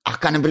 I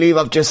can't believe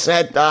I've just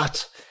said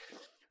that.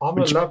 I'm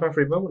going to love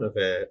every moment of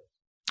it.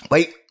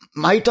 Wait,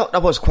 my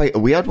doctor was quite a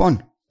weird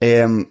one,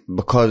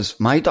 because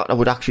my doctor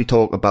would actually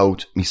talk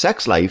about my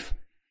sex life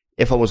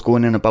if I was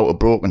going in about a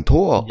broken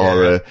toe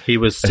or a hurt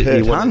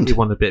hand. He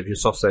wanted a bit of your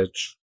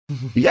sausage.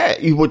 Yeah,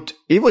 he would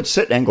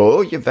sit there and go,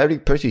 "Oh, you're very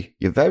pretty.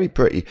 You're very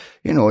pretty.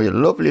 You're a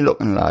lovely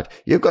looking lad.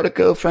 You've got a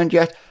girlfriend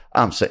yet?"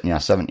 I'm sitting here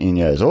 17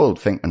 years old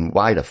thinking,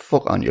 why the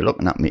fuck aren't you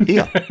looking at me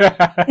here?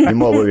 You're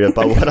more worried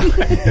about what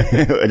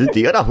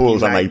the other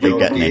holes I might be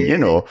getting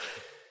in,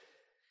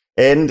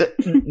 And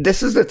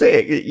this is the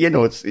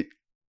thing,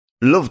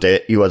 loved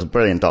it. He was a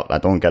brilliant doctor,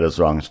 don't get us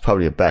wrong. It's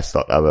probably the best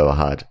doctor I've ever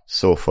had.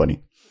 So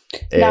funny.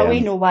 Now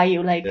we know why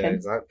you like him.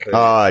 Exactly.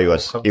 Oh,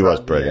 he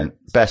was brilliant.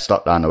 Best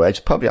doctor I know. It's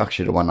probably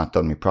actually the one that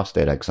done my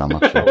prostate exam,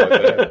 actually.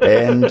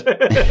 And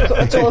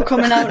it's all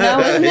coming out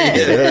now, isn't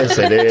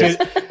it? It is.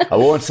 I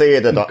won't say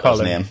the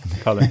doctor's name.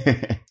 Colin,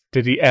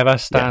 did he ever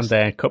stand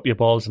there, cup your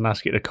balls and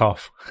ask you to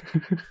cough?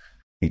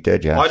 He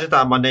did, yeah. I did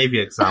that on my Navy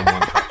exam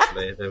once,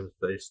 actually.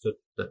 They stood...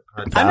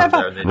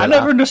 I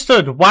never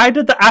understood. Why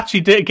did they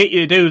actually get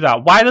you to do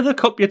that? Why did they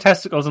cup your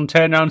testicles and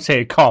turn around and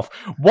say cough?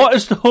 What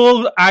is the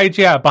whole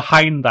idea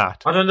behind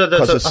that? I don't know.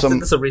 I think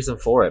there's a reason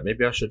for it.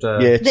 Maybe I should...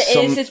 Yeah,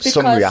 it's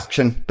some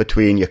reaction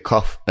between your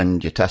cough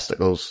and your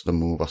testicles, the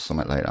move or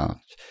something like that.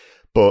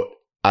 But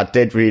I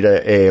did read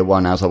a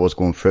one as I was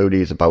going through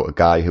these about a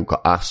guy who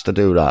got asked to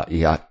do that.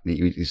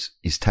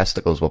 His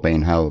testicles were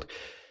being held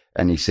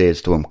and he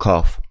says to him,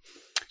 "Cough."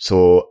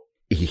 So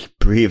he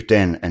breathed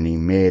in and he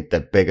made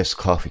the biggest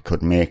cough he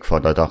could make for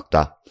the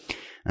doctor.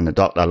 And the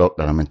doctor looked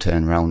at him and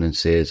turned around and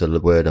says a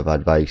word of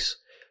advice.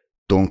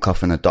 Don't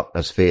cough in a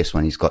doctor's face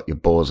when he's got your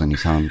balls in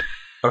his hand.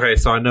 Okay,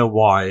 so I know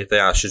why they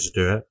asked you to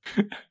do it.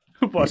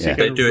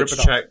 They do it to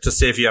check to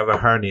see if you have a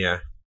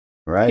hernia.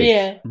 Right.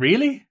 Yeah.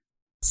 Really?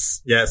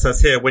 Yeah, it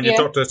says here, when your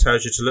doctor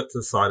tells you to look to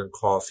the side and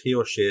cough, he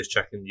or she is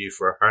checking you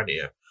for a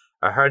hernia.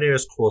 A hernia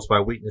is caused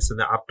by weakness in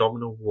the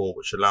abdominal wall,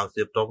 which allows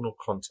the abdominal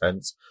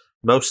contents,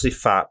 mostly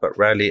fat but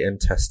rarely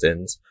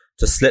intestines,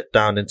 to slip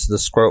down into the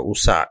scrotal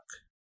sac,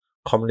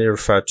 commonly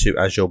referred to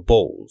as your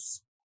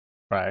balls.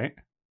 Right.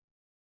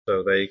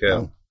 So there you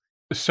go.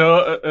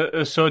 So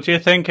do you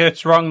think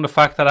it's wrong the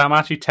fact that I'm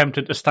actually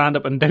tempted to stand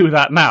up and do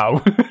that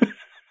now?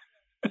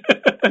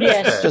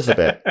 Yes. Just a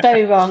bit.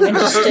 Very wrong and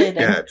disturbing.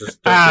 Yeah,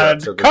 just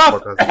don't do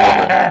cough.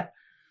 I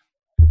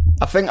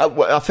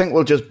think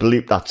we'll just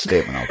bleep that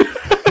statement out.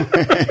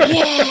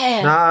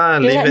 Yeah. Nah,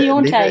 leave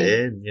it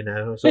in,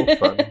 it's all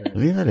fun.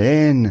 Leave it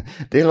in.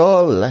 They'll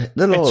all it's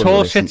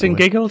all shits and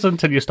giggles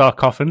until you start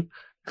coughing.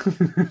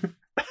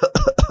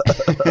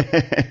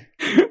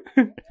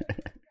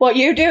 What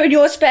you do in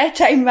your spare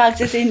time, Rags,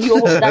 is in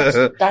your...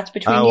 That's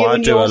between you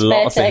and your spare time. I do a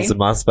lot of things in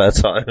my spare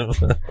time.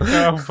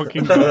 Oh,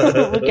 fucking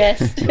God. We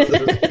guessed.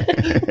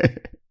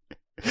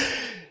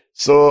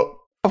 So,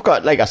 I've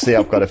got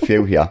a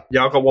few here.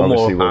 Yeah, I've got one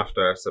more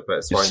after, so but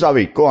it's fine.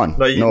 Sorry, go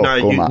on. You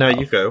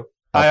go.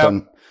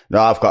 I've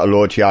got a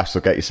load here, so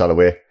get yourself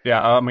away.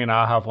 Yeah, I mean,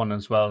 I have one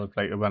as well,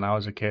 like when I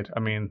was a kid.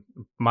 I mean,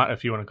 Matt,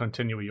 if you want to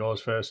continue with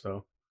yours first,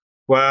 though.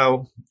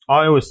 Well,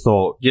 I always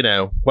thought,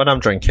 when I'm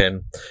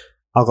drinking,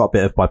 I've got a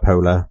bit of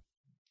bipolar.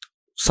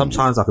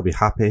 Sometimes I could be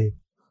happy.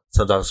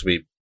 Sometimes I could be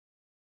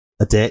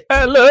a dick.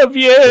 I love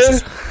you!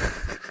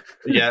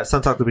 Yeah,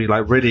 sometimes I could be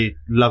like really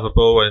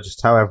lovable and just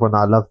tell everyone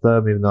I love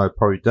them, even though I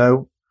probably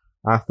don't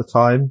half the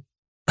time.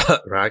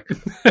 Rag.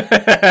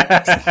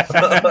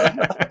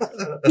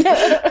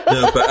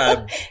 No,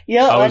 but a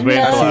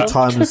few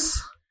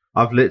times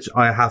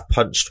I have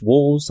punched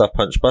walls, I've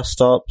punched bus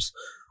stops,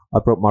 I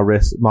broke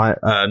my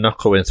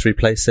knuckle in 3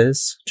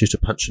 places due to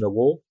punching a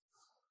wall.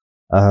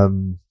 I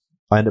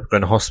ended up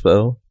going to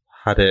hospital,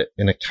 had it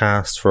in a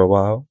cast for a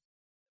while.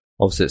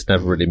 Obviously, it's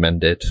never really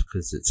mended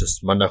because it's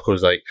just my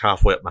knuckle's like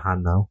halfway up my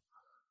hand now.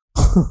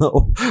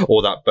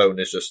 All that bone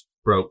is just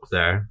broke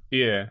there.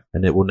 Yeah,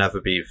 and it will never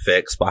be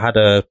fixed. But I had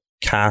a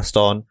cast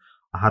on.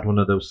 I had one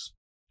of those.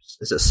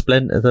 Is it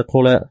splint? As they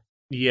call it?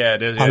 Yeah,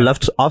 it is. Yeah.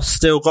 I've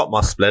still got my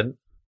splint.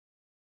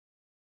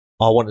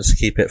 I wanted to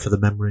keep it for the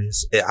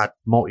memories. It had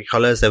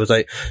multicolours. They was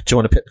like, "Do you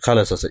want to pick the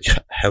colours?" I was like,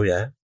 "Hell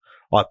yeah!"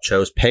 I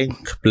chose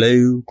pink,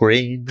 blue,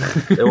 green.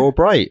 They're all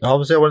bright.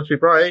 Obviously, I wanted to be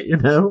bright,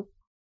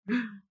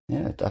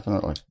 Yeah,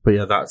 definitely. But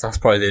yeah, that's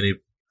probably the only.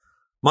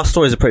 My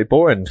stories are pretty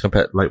boring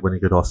compared to like when you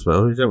go to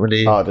hospital. You don't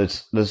really. Oh,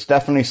 there's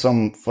definitely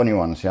some funny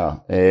ones. Yeah,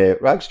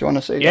 Rags, do you want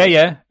to say?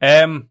 Yeah.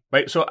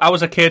 Right. So I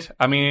was a kid.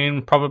 I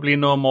mean, probably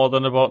no more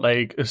than about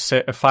like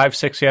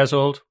 5-6 years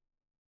old.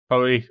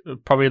 Probably a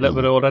little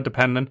bit older,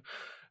 depending.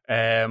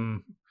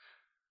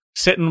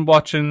 Sitting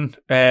watching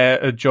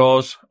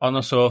Jaws on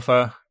the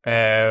sofa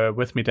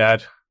with my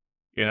dad.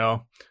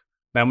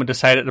 Then we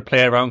decided to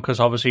play around because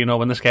obviously,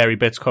 when the scary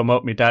bits come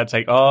up, my dad's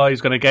like, "Oh,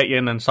 he's going to get you,"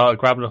 and started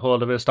grabbing a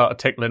hold of it, started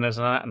tickling us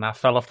and I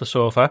fell off the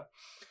sofa,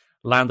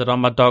 landed on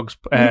my dog's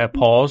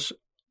paws.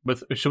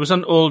 She was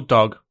an old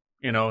dog,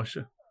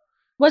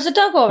 Was the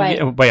dog all right?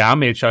 Yeah, I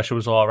made sure she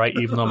was all right,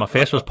 even though my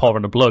face was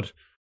pouring the blood.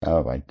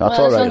 All right, that's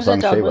all right. As long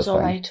as the dog was all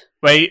right.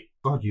 Right.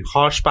 God, you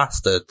harsh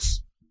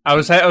bastards. I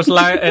was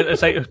lying,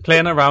 it's like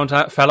playing around,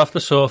 fell off the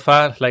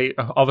sofa, like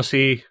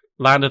obviously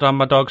landed on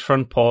my dog's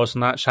front paws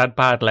and that. She had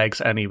bad legs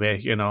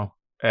anyway,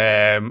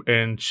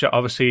 and she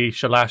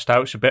lashed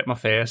out, she bit my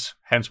face,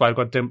 hence why I've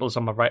got dimples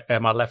on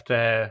my left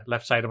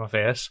side of my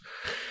face.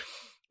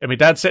 And my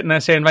dad's sitting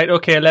there saying, "Right,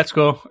 okay, let's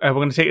go. We're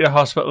going to take you to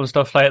hospital and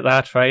stuff like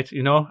that, right?"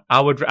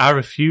 I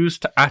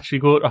refused to actually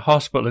go to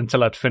hospital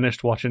until I'd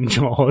finished watching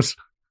Jaws.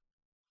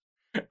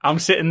 I'm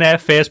sitting there,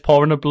 face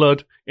pouring of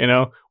blood,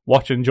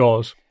 watching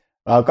Jaws.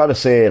 I've got to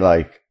say,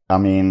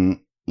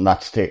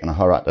 that's taking a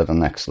horror to the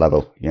next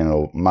level.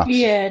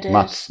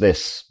 Matt's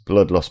this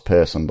bloodlust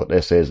person, but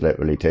this is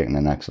literally taking the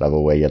next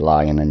level where you're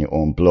lying in your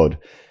own blood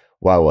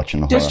while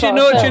watching the horror. Do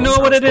you know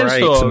what it is,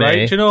 though,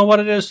 right? Do you know what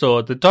it is,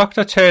 though? The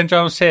doctor turns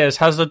around and says,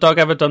 "Has the dog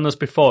ever done this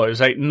before?"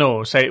 He's like,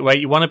 "No." Say, "Wait,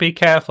 you want to be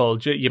careful.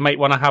 You might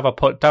want to have her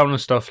put down and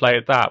stuff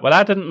like that." Well,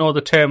 I didn't know the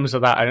terms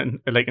of that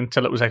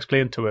until it was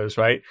explained to us,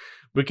 right?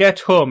 We get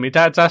home, my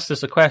dad's asked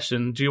us a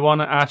question, "Do you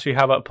want to actually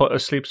have her put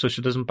asleep so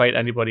she doesn't bite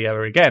anybody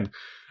ever again?"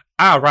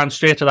 I ran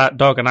straight to that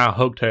dog and I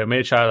hugged her,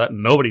 made sure that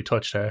nobody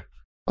touched her.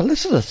 Well,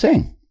 this is the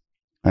thing,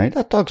 right?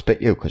 That dog's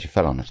bit you because you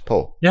fell on its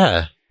paw.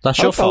 Yeah, that's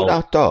your fault.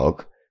 That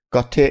dog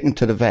got taken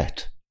to the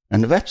vet,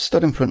 and the vet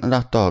stood in front of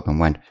that dog and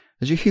went,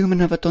 "Has your human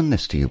ever done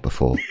this to you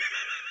before?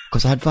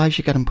 Because I advise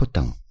you get him put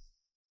down."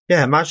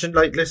 Yeah, imagine,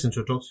 listen to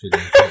a dog's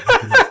feelings.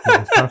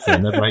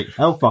 And they're like,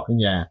 "Oh, fucking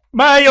yeah.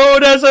 My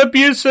owner's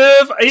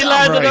abusive. He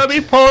landed on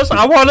me paws.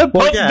 I want to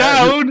put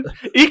down.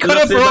 He could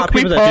have broke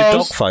me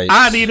paws.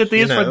 I needed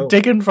these for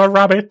digging for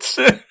rabbits."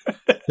 The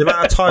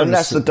amount of times...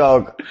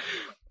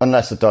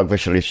 Unless the dog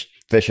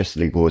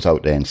viciously goes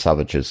out there and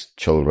savages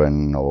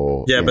children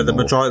or... Yeah, but the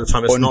majority of the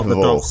time it's not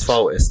the dog's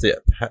fault. It's the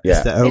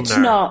owner. It's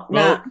not,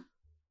 no.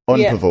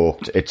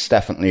 Unprovoked, it's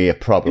definitely a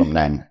problem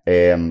then.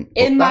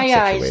 In my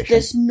eyes,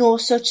 there's no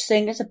such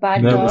thing as a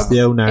bad dog. It's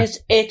the owner.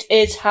 It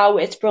is how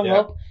it's brought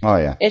up. Oh,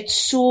 yeah. It's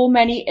so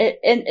many...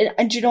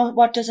 And do you know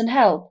what doesn't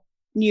help?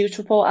 News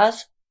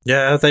reporters.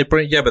 Yeah,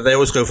 but they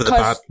always go for the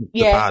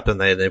bad, don't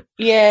they?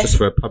 Just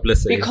for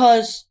publicity.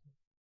 Because,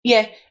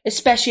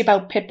 especially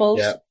about pit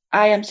bulls. Yeah.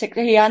 I am sick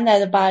to hear, and they're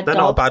the bad dog.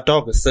 They're not a bad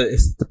dog, it's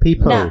the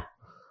people. Nah.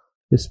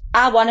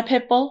 I want a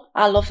pit bull.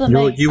 I love them.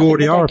 You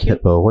already are a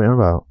pit bull, what are you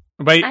about?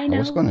 Right. I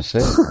was going to say.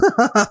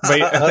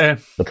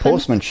 The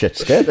postman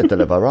shit's scared to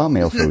deliver our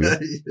mail for you.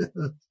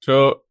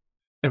 So,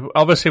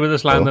 obviously with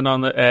us landing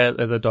on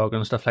the dog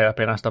and stuff like that,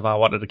 being asked if I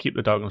wanted to keep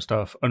the dog and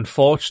stuff,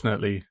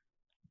 unfortunately,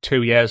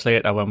 2 years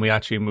later when we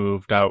actually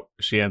moved out,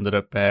 she ended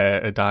up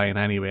dying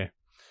anyway.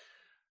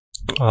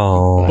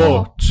 Oh.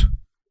 But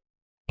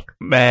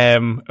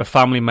a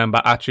family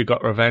member actually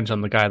got revenge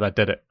on the guy that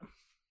did it.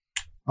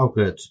 Oh,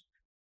 good.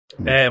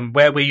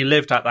 Where we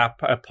lived at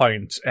that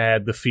point,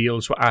 the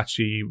fields were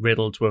actually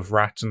riddled with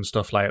rats and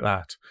stuff like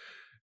that.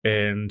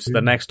 And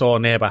the next door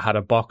neighbour had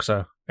a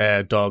boxer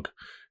dog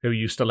who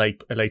used to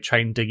like try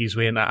and dig his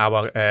way into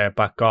our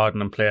back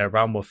garden and play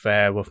around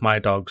with my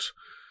dogs.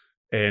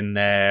 And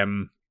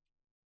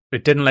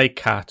it didn't like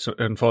cats.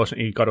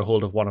 Unfortunately, he got a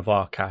hold of one of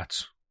our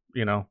cats.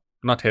 You know,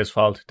 not his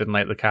fault. Didn't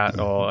like the cat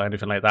or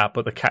anything like that.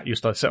 But the cat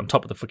used to sit on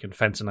top of the fucking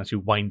fence and actually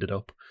wind it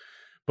up.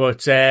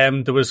 But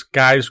there was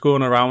guys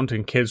going around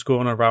and kids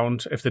going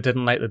around. If they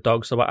didn't like the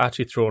dogs, they were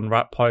actually throwing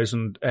rat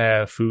poisoned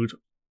food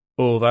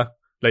over,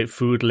 like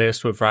food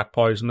laced with rat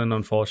poison. And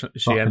unfortunately,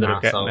 she ended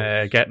up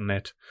getting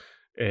it.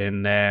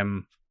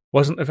 And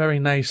wasn't a very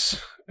nice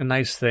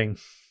thing.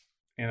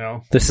 You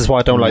know, this is why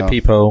I don't like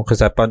people, because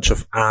they're a bunch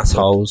of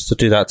assholes to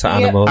do that to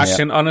animals. I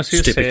can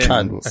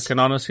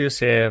honestly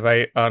say,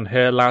 right, on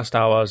her last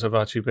hours of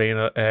actually being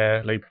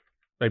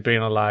like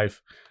being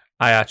alive,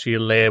 I actually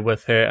lay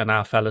with her and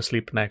I fell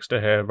asleep next to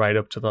her right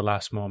up to the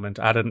last moment.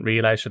 I didn't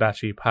realise she'd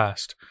actually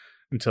passed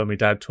until my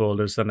dad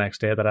told us the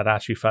next day that I'd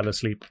actually fell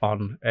asleep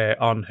on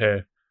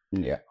her.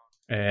 Yeah.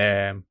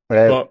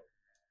 But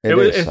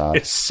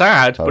it's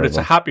sad, but it's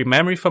a happy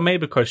memory for me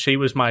because she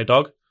was my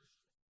dog.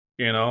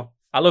 You know.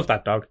 I love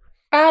that dog.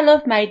 I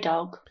love my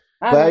dog.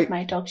 I love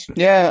my dog.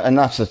 Yeah, and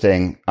that's the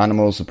thing.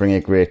 Animals bring a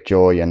great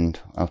joy, and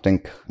I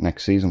think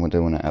next season we're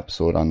doing an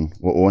episode on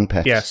our own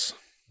pets. Yes.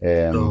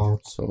 So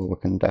we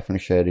can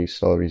definitely share these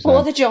stories.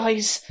 All the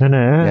joys. I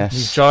know. Yes.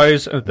 The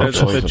joys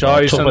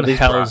and the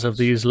hells of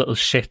these little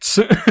shits.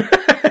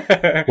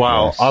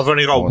 Wow, yes, I've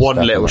only got one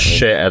little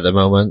shit at the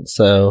moment,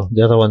 so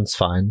the other one's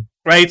fine.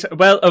 Right,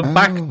 well,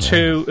 back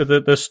to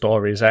the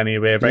stories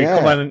anyway, right? Yeah.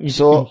 Come on,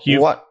 so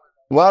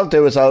what I'll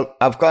do is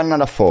I've got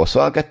another 4,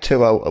 so I'll get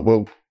 2 out.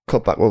 We'll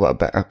cut back a little bit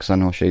better because I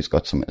know she's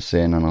got something to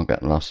say, and then I'll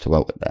get the last 2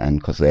 out at the end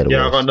because they're the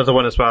worst. I've got another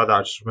one as well that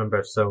I just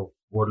remember, so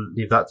we'll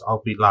leave that.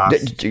 I'll be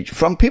last.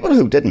 From people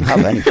who didn't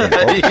have anything,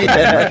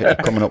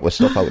 coming up with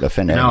stuff out of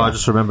thin air. No, I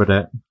just remembered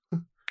it.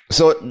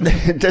 So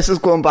this is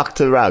going back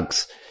to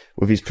Rags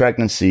with his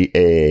pregnancy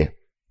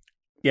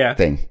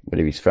thing with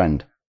his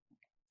friend.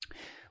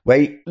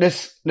 Wait,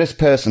 this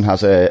person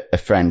has a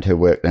friend who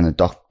worked in a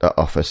doctor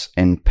office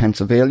in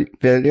Pennsylvania.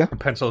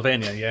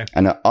 Pennsylvania, yeah.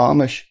 And an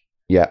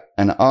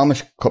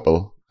Amish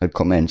couple had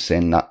come in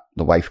saying that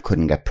the wife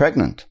couldn't get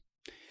pregnant.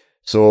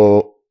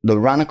 So they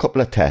ran a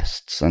couple of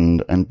tests,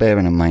 and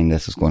bearing in mind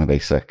this is going to be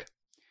sick.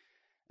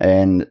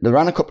 And they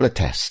ran a couple of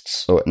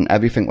tests, and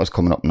everything was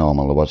coming up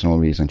normal. There was no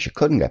reason she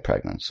couldn't get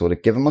pregnant. So they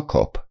give him a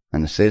cup,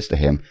 and they says to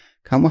him,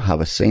 "Can we have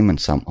a semen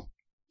sample?"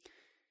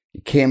 He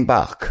came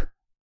back,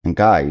 and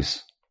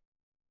guys,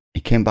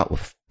 he came back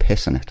with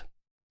piss in it.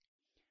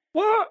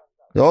 What?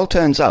 It all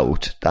turns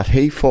out that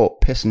he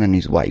thought pissing in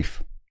his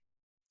wife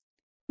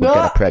would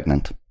get her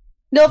pregnant.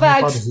 No,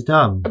 What has he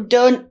done? I'm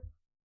done.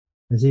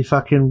 Is he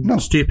fucking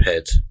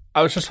stupid?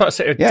 I was just about to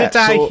say, did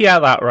I hear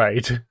that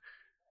right?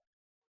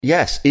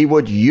 Yes, he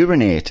would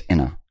urinate in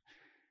her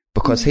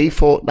because he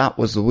thought that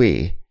was the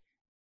way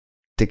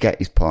to get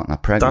his partner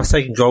pregnant. That's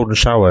taking golden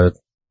shower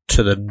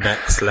to the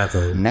next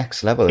level.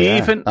 Next level,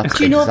 yeah. Do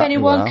you know if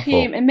anyone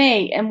came to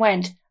me and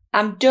went,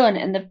 "I'm done,"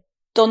 and they've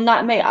done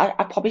that to me,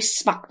 I'd probably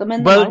smack them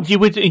in the mouth. You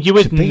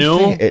would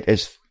know. Fair, it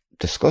is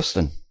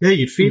disgusting. Yeah,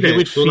 you'd feel it. You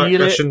would feel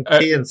it.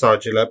 Pee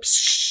inside your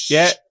lips.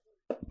 Yeah.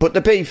 But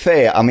to be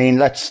fair, I mean,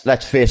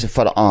 let's face it,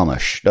 for the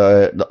Amish.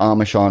 The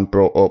Amish aren't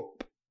brought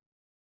up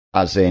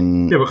as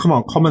in... Yeah, but come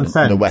on, common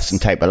sense. The Western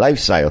type of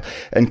lifestyle.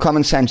 And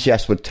common sense,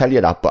 yes, would tell you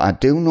that, but I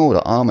do know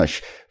the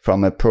Amish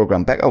from a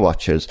program Becca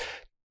watches,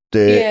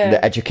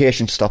 the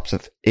education stops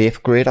at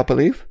 8th grade, I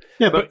believe.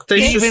 Yeah, but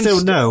they should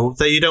still know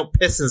that you don't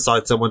piss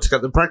inside someone to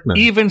get them pregnant.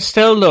 Even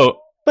still, though.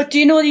 But do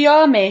you know the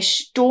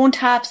Amish don't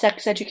have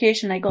sex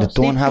education like us?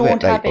 They don't have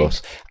it like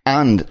us.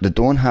 And they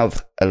don't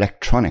have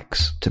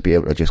electronics to be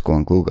able to just go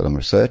on Google and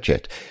research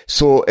it.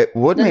 So it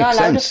would make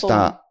sense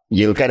that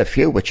you'll get a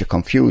few which are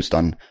confused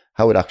on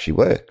how it actually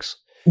works.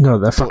 No,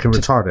 they're fucking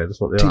retarded, is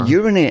what they are. To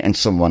urinate in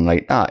someone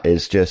like that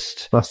is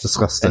just... That's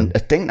disgusting. I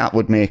think that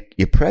would make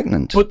you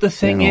pregnant. But the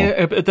thing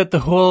is, that the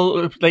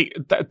whole, like,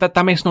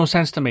 that makes no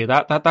sense to me.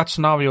 That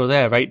scenario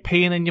there, right?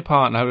 Peeing in your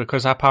partner,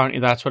 because apparently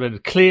that's what it is.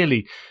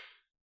 Clearly,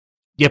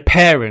 your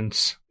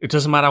parents, it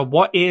doesn't matter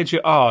what age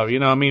you are, you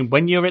know what I mean?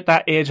 When you're at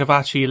that age of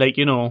actually, like,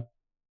 you know,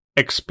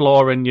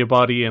 exploring your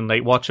body and,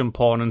 like, watching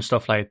porn and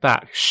stuff like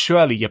that,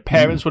 surely your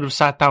parents would have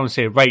sat down and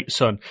said, right,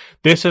 son,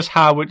 this is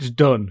how it's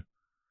done.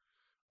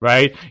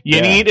 Right?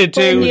 You need to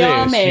do this.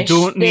 Amish, you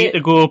don't need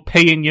to go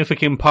pee in your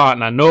fucking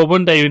partner. No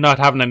wonder you're not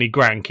having any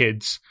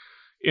grandkids.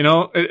 You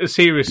know,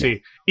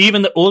 seriously. Yeah.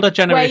 Even the older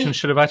generation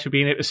should have actually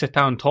been able to sit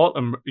down and talk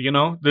them. You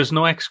know, there's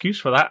no excuse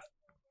for that.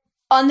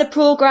 On the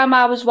program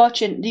I was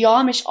watching, the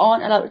Amish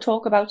aren't allowed to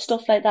talk about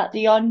stuff like that.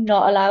 They are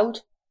not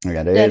allowed.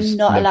 Yeah, they're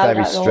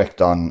very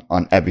strict on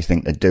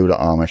everything to do, the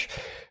Amish.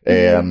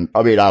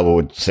 I mean, I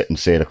would sit and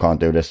say I can't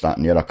do this, that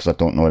and the other because I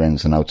don't know the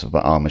ins and outs of the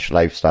Amish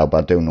lifestyle, but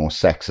I do know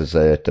sex is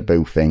a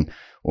taboo thing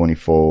only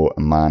for a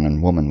man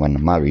and woman when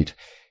they're married.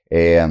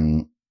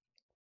 And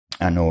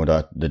I know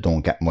that they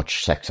don't get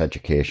much sex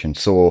education.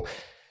 So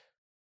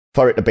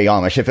for it to be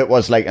Amish, if it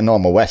was like a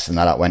normal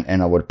Westerner that went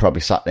in, I would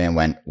probably sat there and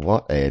went,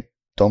 what a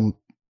dumb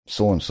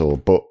so-and-so.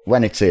 But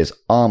when it says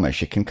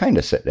Amish, you can kind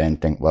of sit there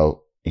and think,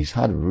 well, he's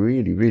had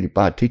really, really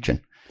bad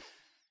teaching.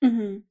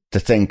 Mm-hmm. To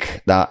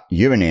think that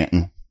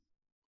urinating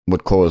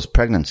would cause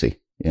pregnancy,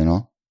 you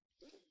know?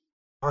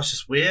 That's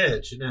just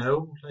weird, you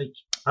know? Like,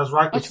 as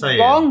Rag was What's saying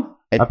wrong?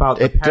 about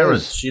the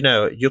parents, does. you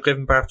know, you're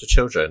giving birth to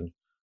children.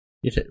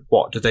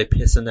 What, do they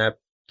piss in their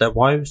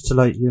wives to,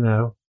 like, you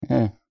know?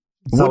 Yeah.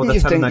 Is that what Wouldn't they're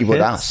you telling think he their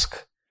would kids?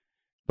 ask?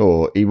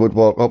 Or he would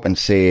walk up and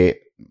say,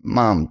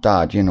 Mom,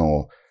 Dad, you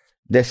know,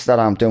 this that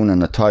I'm doing in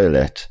the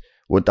toilet,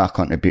 would that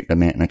contribute to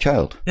making a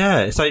child? Yeah,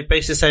 it's like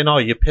basically saying, oh,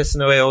 you're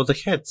pissing away all the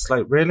kids.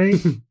 Like, really?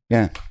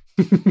 Yeah.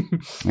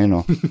 You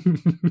know.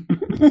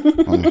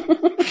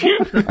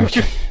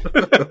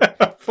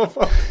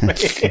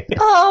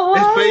 Oh,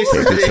 wow. It's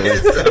basically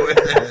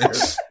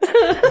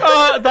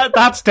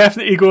That's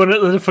definitely going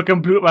into the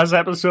fucking Bloopers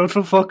episode,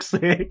 for fuck's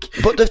sake.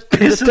 But the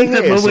Pissing thing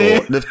them is, away.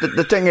 though,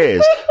 the thing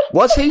is,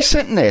 was he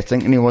sitting there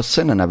thinking he was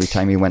sinning every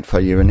time he went for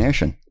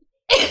urination?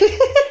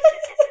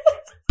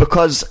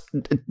 Because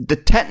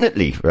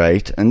technically,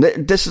 right, and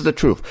this is the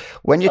truth,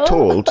 when you're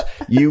told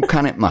you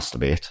cannot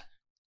masturbate,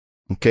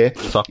 okay,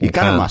 Fucking you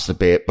can't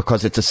masturbate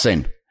because it's a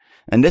sin.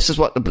 And this is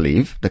what they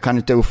believe, they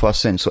can't do for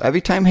sin. So every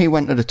time he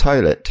went to the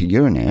toilet to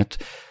urinate,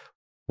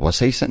 was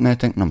he sitting there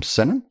thinking, I'm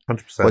sinning?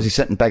 100%. Was he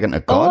sitting begging to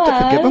God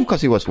to forgive him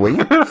because he was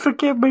weeing?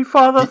 Forgive me,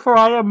 Father, for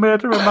I am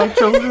murdering my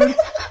children.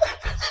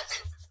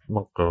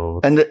 Oh,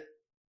 God. And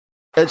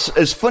it's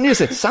as funny as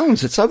it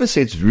sounds. It's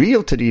obviously it's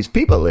real to these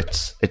people.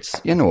 It's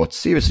you know, it's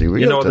seriously real.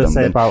 You know what to they them.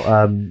 say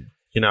about,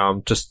 you know,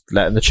 I'm just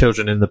letting the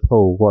children in the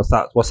pool. What's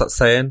that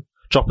saying?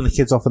 Dropping the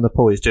kids off in the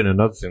pool. He's doing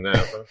another thing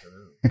there.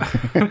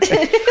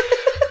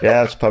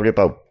 Yeah, it's probably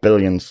about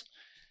billions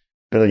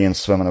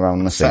swimming around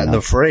in the sea. Setting them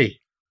free.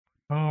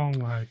 Oh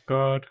my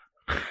God.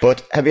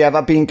 But have you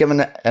ever been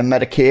given a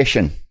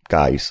medication,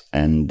 guys,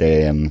 and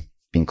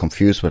been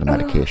confused with a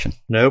medication?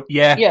 Nope.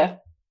 Yeah. Yeah.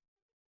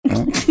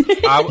 No?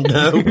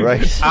 No.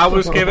 Right. I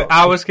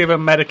was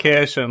given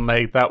medication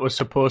like that was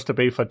supposed to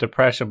be for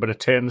depression, but it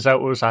turns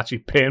out it was actually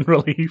pain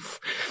relief.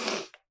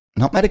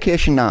 Not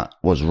medication that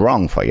was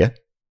wrong for you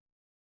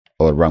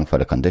or wrong for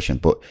the condition,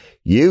 but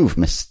you've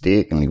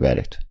mistakenly read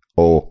it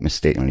or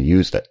mistakenly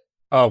used it.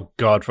 Oh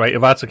God! Right.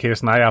 If that's the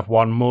case, and I have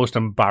one most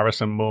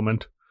embarrassing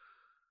moment.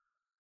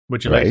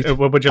 Would you like?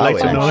 Would you like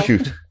to know?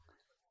 Shoot.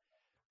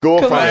 Go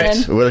Come for on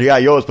it. then. Well, yeah,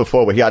 yours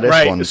before we had this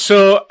Right. one.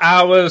 So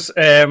I was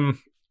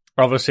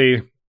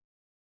obviously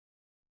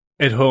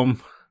at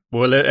home.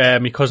 Well,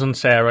 my cousin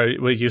Sarah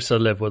used to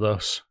live with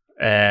us,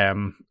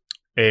 and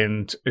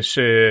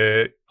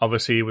she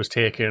obviously was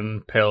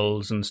taking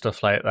pills and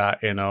stuff like that,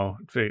 you know,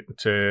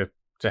 to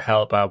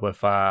help her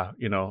with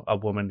you know, a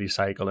womanly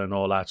cycle and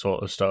all that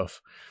sort of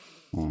stuff.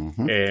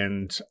 Mm-hmm.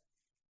 And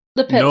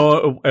The pill.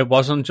 no, it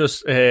wasn't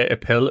just a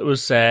pill. It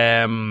was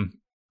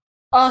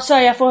Oh,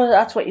 sorry, I thought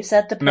that's what you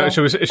said. The pill. no,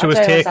 she was That's what I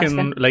was taking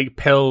asking. like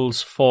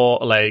pills for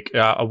like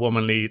a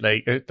womanly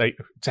like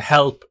to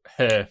help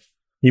her.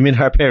 You mean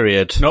her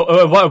period? No,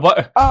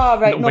 what? Oh,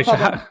 right, no which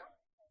problem.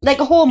 Like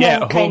a hormone yeah,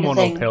 kind of hormonal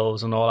thing.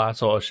 pills and all that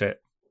sort of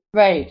shit.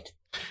 Right.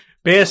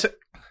 Basic,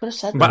 Would have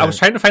said but that. I was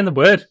trying to find the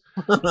word.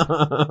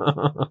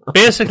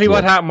 Basically,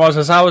 what happened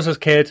was, I was a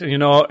kid, you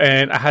know,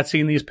 and I had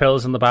seen these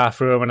pills in the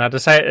bathroom, and I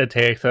decided to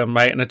take them,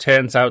 right? And it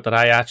turns out that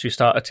I actually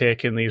started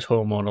taking these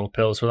hormonal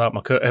pills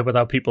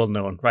without people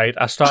knowing, right?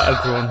 I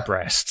started growing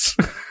breasts.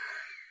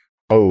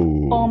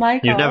 Oh my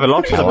God. You've never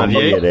lost them, Oh, have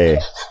look you? at there.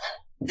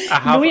 I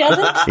have. No, he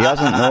hasn't. He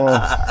hasn't,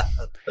 no.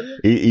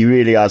 He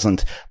really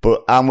hasn't.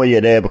 But I'm with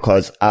you there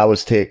because I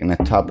was taking a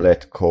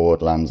tablet called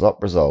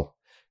Lansoprazole.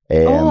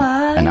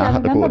 And I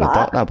had to go to the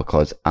doctor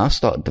because I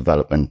started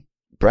developing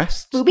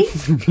breasts.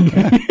 Boobies?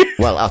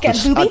 Well,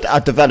 Getting boobies? I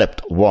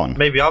developed one.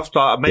 Maybe I've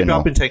started. Maybe You know.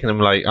 I've been taking them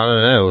like I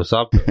don't know.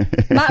 So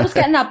Matt was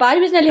getting that bad.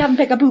 He was nearly having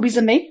bigger boobies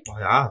than me. I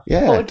have.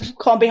 Yeah. Oh,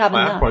 can't be having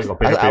I've probably that. got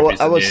bigger boobies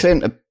I than was you.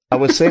 saying I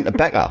was saying to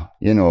Becca,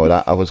 you know,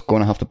 that I was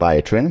going to have to buy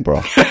a training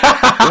bra.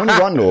 Only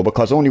one though,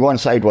 because only one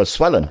side was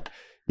swelling,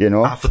 you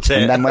know. Half a tit.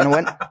 And then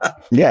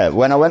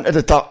when I went to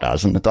the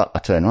doctors and the doctor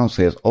turned around and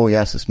says, oh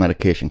yes, this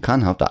medication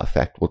can have that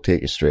effect. We'll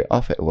take you straight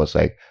off it. It was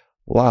like,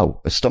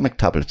 wow, a stomach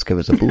tablets give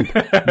us a boob.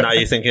 Now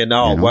you're thinking,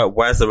 oh, You know.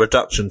 where's the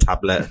reduction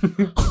tablet?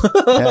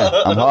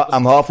 Yeah,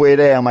 I'm halfway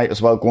there. I might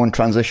as well go and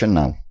transition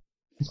now.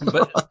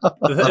 But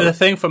the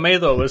thing for me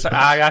though was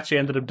I actually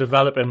ended up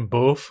developing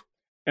both,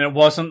 and it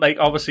wasn't like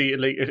obviously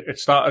like it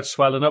started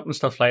swelling up and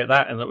stuff like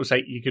that, and it was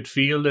like you could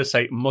feel this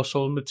like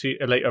muscle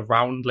material like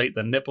around like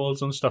the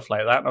nipples and stuff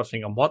like that. And I was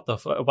thinking, what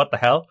the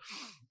hell?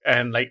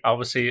 And like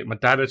obviously my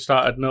dad had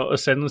started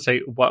noticing and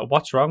say,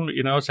 what's wrong?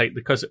 You know, it's like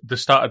because they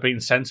started being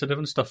sensitive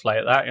and stuff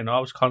like that. You know, I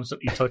was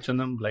constantly touching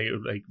them, like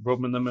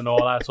rubbing them and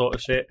all that sort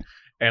of shit.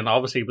 And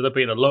obviously with it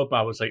being a lump,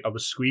 I was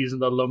squeezing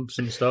the lumps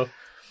and stuff.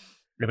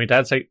 And my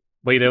dad's like,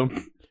 what are you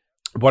doing?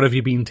 What have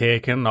you been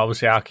taking?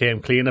 Obviously, I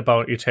came clean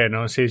about it. You turn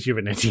around and says you're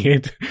an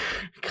idiot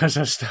because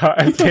I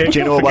started taking Do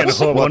you know what's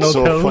so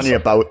hormonal pills. funny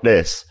about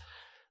this?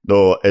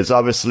 though, is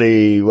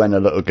obviously when a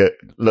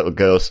little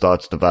girl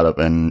starts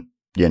developing,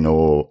 you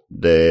know,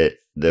 the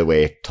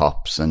weight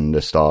tops and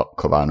they start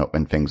covering up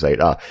and things like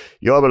that.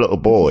 You're a little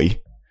boy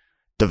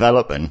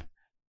developing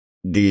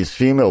these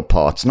female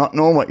parts, not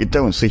knowing what you're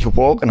doing, so you're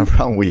walking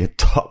around with your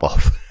top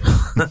off.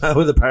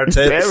 With a pair of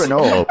tits. Fair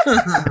enough.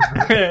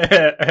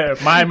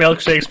 My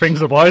milkshake brings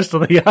the boys to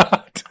the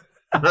yard.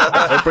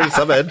 Bring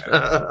some in.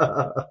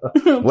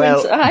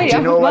 Well, do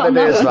you know what it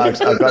is,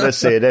 Rags? I've got to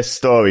say, this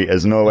story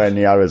is nowhere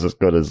near as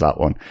good as that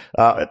one.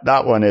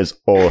 That one is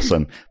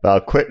awesome, but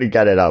I'll quickly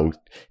get it out.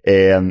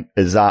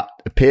 Is that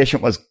the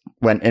patient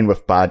went in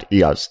with bad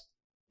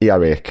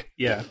earache.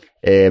 Yeah.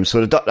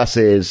 So the doctor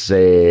says,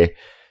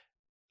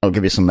 I'll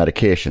give you some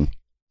medication.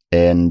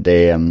 And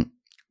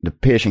the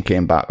patient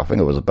came back, I think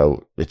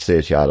it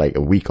says like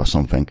a week or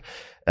something.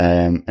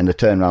 And they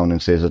turned around and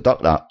says, the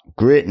doctor,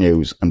 great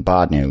news and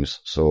bad news.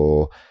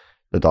 So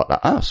the doctor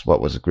asked,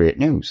 what was the great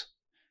news?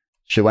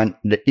 She went,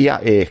 the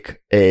earache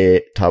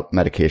type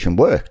medication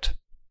worked.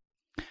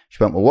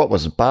 She went, well, what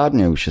was the bad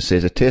news? She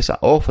says, it tasted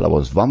awful, I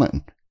was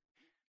vomiting.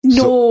 No.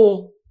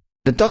 So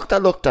the doctor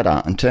looked at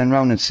her and turned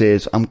around and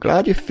says, I'm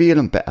glad you're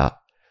feeling better,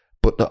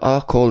 but they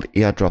are called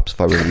eardrops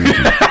for a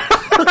reason.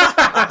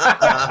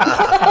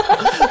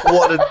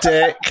 What a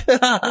dick.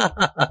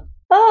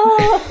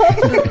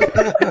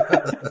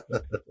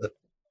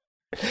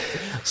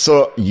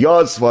 So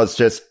yours was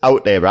just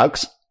out there,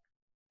 Rags.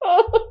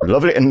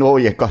 Lovely to know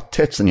you got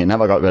tits and you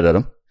never got rid of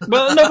them.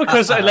 Well, no,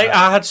 because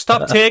I had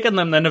stopped taking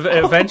them, then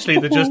eventually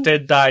they just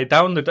did die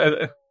down.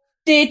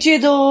 Did you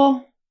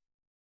though?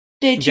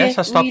 Did you? Yes,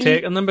 I stopped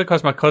taking them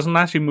because my cousin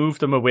actually moved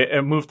them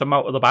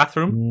out of the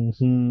bathroom.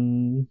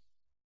 Mm-hmm.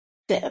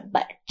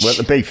 Well,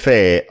 to be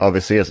fair,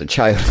 obviously as a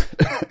child,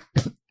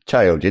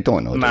 you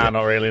don't know. Nah,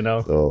 not really,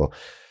 no.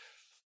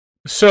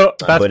 So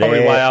that's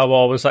probably why I'm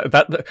always like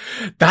that.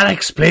 That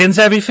explains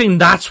everything.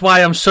 That's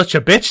why I'm such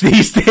a bitch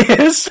these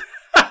days.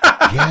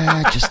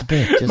 Yeah, just a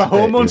bit. My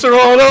hormones are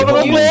all over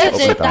the You place.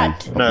 said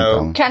that.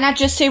 No. Can I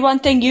just say one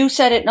thing? You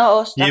said it,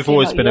 not us. You've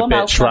always been a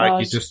bitch, Rag.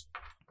 You're just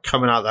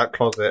coming out that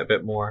closet a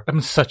bit more.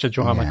 I'm such a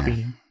drama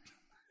queen.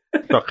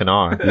 Fucking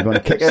are. You're going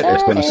to kick it,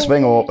 it's going to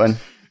swing open,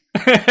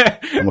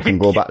 and we can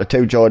go back to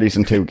 2 Geordies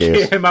and 2 gays.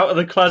 Get him out of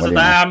the closet.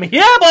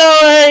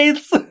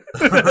 Boys!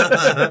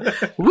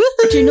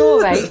 Do you know,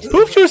 right?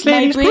 Proof juice,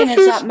 ladies, my brain proof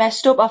is juice. that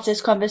messed up off this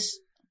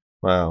conversation.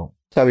 Wow.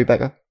 Sorry,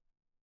 Becca.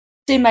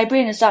 See, my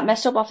brain is that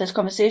messed up off this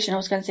conversation. I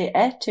was going to say,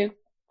 2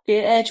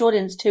 gay,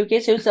 Jordan's 2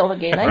 gays. Who's the other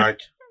gay, like? Rag.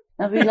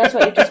 I realised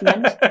what you just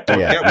meant.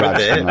 Yeah, Get with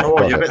Rags, it.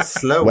 Oh, you're a bit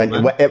slow,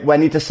 man.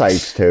 when he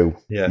decides to,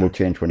 we'll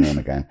change her name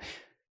again.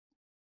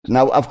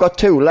 Now, I've got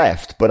 2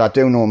 left, but I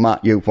do know,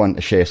 Matt, you want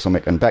to share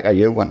something, and Becca,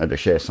 you wanted to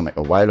share something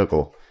a while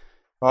ago.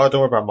 Oh,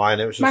 don't worry about mine.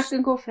 It was Matt just...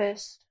 can go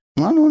first.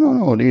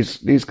 No.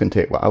 These can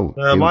take what out.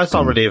 mine's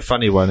not really a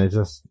funny one. It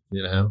just,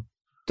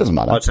 Doesn't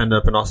matter. I just ended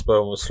up in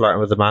hospital and was flirting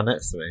with the man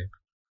next to me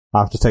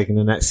after taking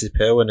an ecstasy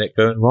pill and it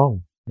going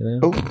wrong.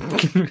 Oh.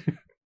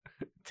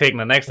 Taking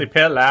the next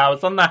pill, I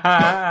was on the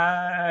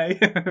high.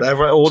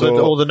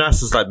 All the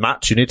nurses like,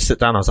 Matt, you need to sit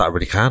down. I was like, I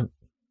really can't.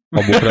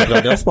 I'm walking up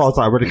down the hospital. I was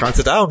like, I really can't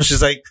sit down.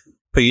 She's like,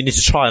 but you need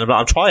to try. And I'm like,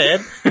 I'm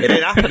trying. It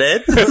ain't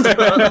happening.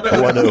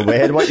 What a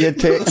weird what you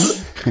take.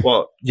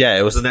 Well, yeah,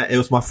 it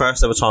was my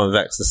first ever time with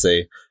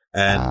ecstasy,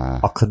 and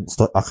I couldn't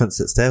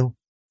sit still.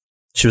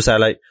 She was there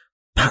like,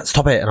 Matt,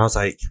 stop it. And I was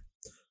like,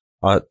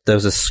 there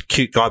was this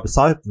cute guy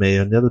beside me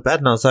on the other bed,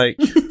 and I was like,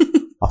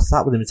 I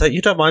sat with him. He's like,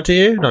 you don't mind, do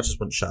you? And I just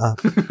wouldn't shut up.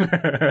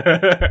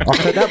 I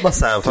couldn't help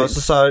myself. I was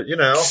just like,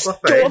 off my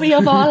face. Story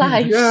of our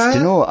lives. Do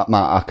you know what,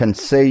 Matt? I can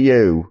see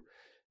you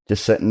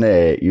just sitting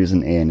there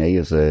using A&E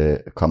as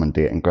a common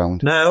dating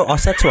ground. No, I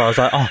said to her, I was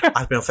like,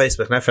 I've been on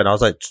Facebook and everything. I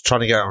was like,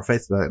 trying to get her on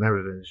Facebook and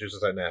everything. She was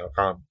just like, no, I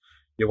can't.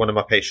 You're one of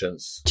my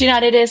patients. Do you know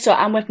what it is? So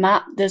I'm with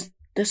Matt. There's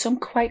some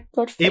quite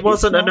good. He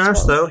wasn't a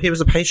nurse though. He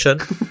was a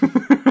patient.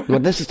 Well,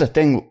 this is the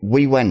thing.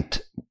 We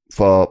went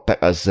for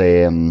Becca's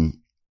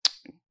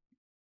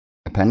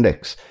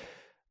appendix,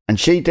 and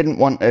she didn't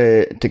want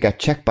to get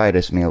checked by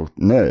this male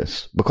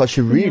nurse because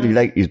she really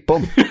liked his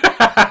bum.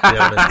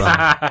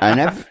 And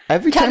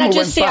every time Can I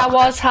just say, I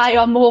was high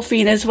on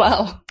morphine as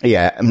well.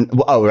 Yeah.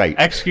 Right.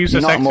 Excuse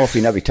us. Not on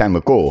morphine every time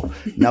we go.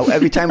 Now,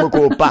 every time we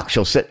go back,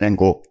 she'll sit there and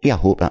go, I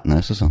hope that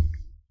nurse is on.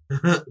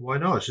 Why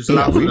not? She's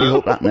allowed I really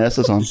hope that nurse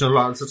is on. She's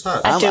allowed to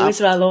touch. I do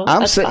as well, though.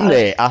 I'm sitting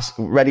there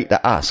ready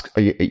to ask,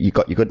 you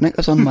got your good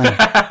knickers on, man?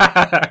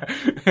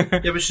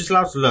 Yeah, but she's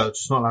allowed to look.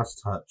 She's not allowed to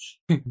touch.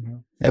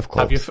 Of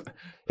course.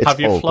 Have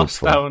you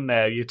flossed down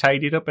there? You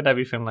tidied up and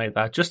everything like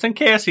that, just in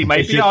case he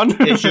might be on.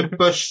 Is your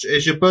bush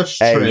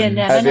trim? You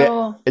never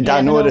know. I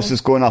know this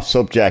is going off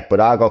subject, but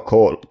I got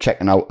caught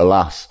checking out a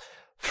lass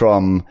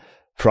from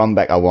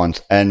Becca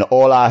once, and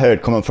all I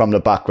heard coming from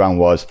the background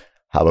was,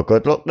 have a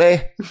good look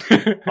there.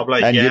 I'm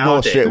like, and yeah, you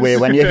know straight away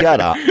when you hear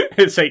that,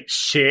 it's like,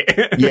 shit.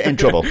 You're in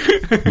trouble.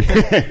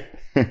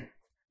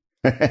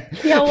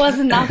 Yeah,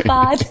 wasn't that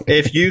bad.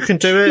 If you can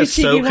do it,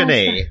 so can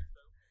he.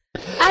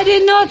 I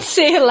did not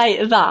say it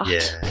like that. Yeah.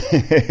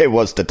 It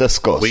was the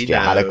disgust. You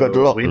had a good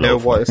look. We know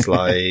what it's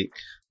like.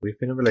 We've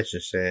been in a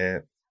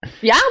relationship.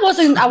 Yeah,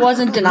 I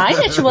wasn't denying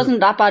it. She wasn't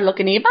that bad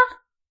looking either.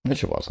 No,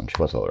 she wasn't.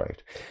 She was all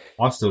right.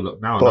 I still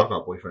look now, and But- I've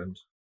got a boyfriend.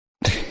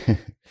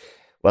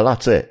 Well,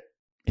 that's it.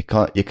 You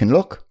can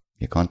look,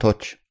 you can't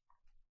touch.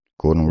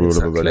 Golden rule of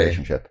a Exactly.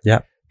 relationship. Yeah.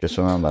 Just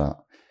remember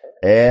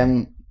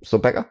that. So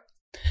Becca?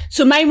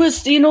 So mine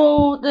was, do you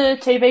know the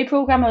TV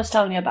program I was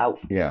telling you about?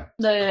 Yeah.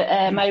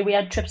 The my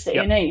weird trips to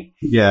Yep. A&E.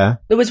 Yeah.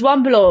 There was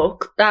one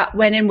bloke that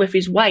went in with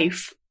his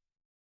wife.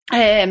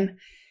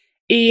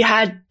 He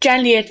had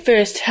generally at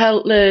first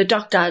told the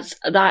doctors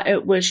that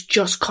it was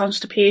just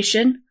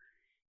constipation.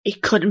 He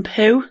couldn't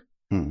poo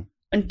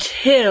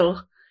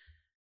until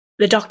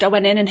the doctor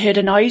went in and heard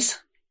a noise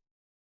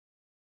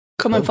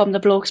coming from the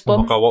bloke's Oh my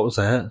bum. god, what was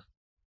that?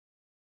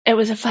 It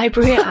was a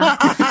vibrator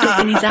up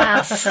in his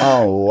ass.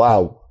 Oh,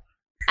 wow.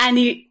 And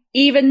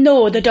even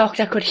though the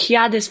doctor could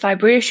hear this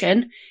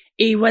vibration,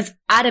 he was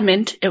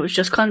adamant it was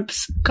just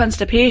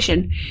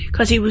constipation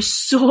because he was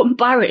so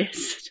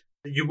embarrassed.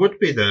 You would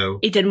be though.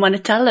 He didn't want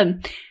to tell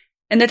him.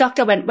 And the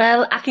doctor went,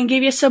 well, I can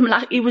give you some,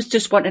 he was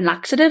just wanting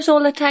laxatives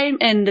all the time.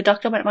 And the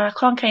doctor went, well, I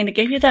can't kind of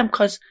give you them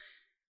because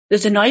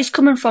there's a noise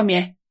coming from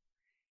you.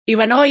 He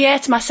went, oh yeah,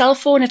 it's my cell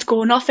phone, it's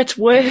going off, it's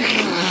work.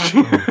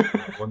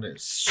 One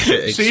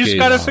shit So he's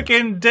got a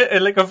fucking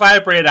like a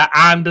vibrator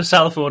and a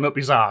cell phone up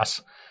his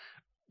ass.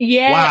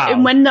 Yeah, Wow.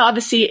 and when they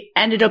obviously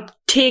ended up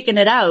taking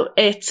it out,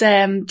 it's,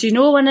 do you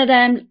know one of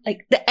them,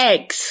 like the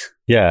eggs?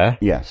 Yeah.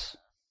 Yes.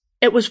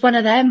 It was one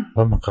of them.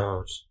 Oh my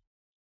god.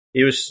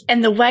 He was.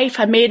 And the wife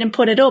had made him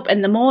put it up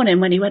in the morning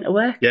when he went to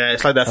work. Yeah,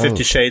 it's like that 50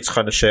 Oh. Shades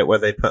kind of shit where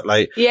they put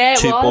like Yeah, it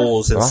two was.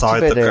 balls Well, that's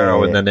inside a the bit,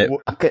 girl and then it.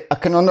 I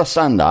can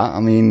understand that. I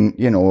mean,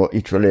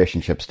 each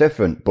relationship's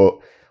different, but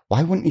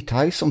why wouldn't he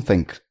tie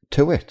something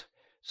to it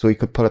so he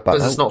could pull it back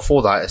But out? it's not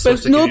for that. It's But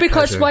supposed to no, give you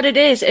because pleasure. what it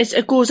is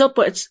it goes up,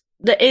 but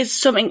there is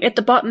something at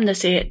the bottom, they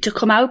say, to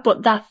come out,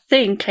 but that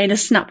thing kind of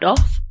snapped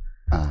off.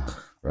 Ah,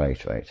 right.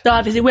 So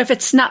obviously with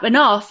it snapping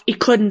off, he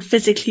couldn't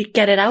physically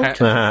get it out.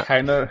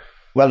 Kind of.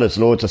 Well, there's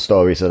loads of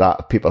stories of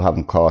that. People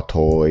having car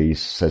toys,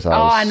 scissors,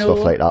 I know.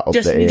 stuff like that up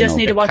Just, there. you just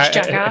need to watch Kind-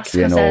 Jackass.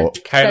 you 'cause know, they're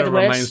Kind the of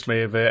worst. reminds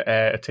me of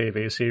a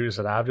TV series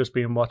that I've just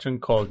been watching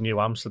called New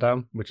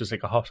Amsterdam, which is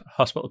like a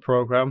hospital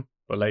program,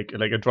 but like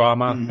a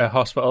drama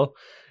hospital.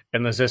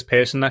 And there's this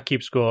patient that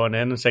keeps going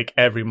in. It's like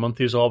every month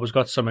he's always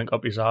got something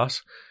up his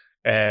ass.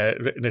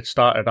 And it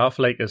started off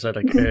like as a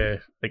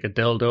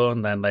dildo,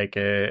 and then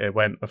it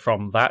went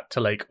from that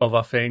to like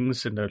other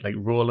things, and like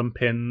rolling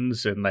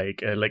pins and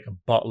like a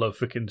bottle of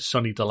fucking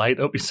Sunny Delight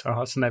up his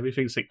ass and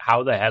everything. It's like,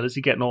 how the hell is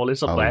he getting all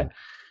this up there?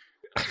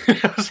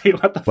 See,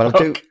 what the Well,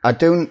 fuck? I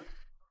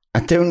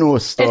do know a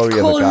story It's of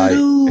a called guy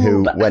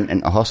who lube. went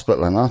into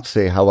hospital, and I'll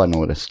say how I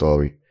know this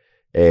story.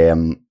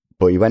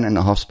 But he went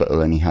into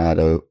hospital and he had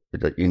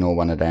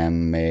one of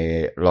them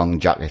long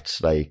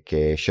jackets, like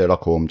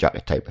Sherlock Holmes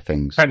jacket type of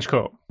things. Trench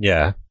coat.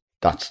 Yeah.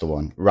 That's the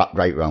one, wrapped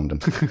right round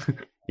him.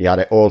 He had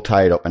it all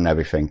tied up and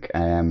everything.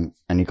 And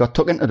he got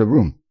took into the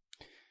room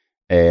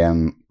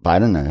by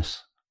the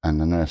nurse. And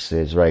the nurse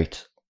says,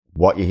 right,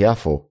 what you here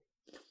for?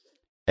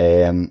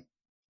 And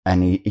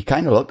he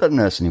kind of looked at the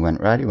nurse and he went,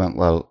 right,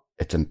 well,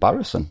 it's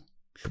embarrassing.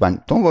 She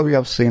went, don't worry,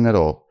 I've seen it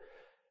all.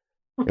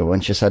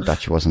 When she said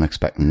that, she wasn't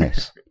expecting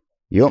this.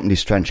 He opened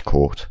his trench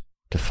coat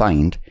to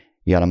find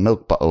he had a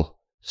milk bottle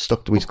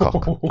stuck to his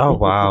cock Oh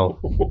wow.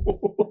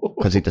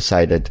 because he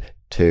decided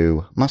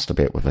to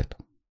masturbate with it.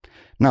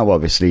 Now,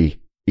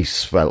 obviously, he's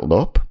swelled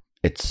up.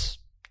 It's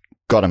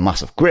got a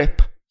massive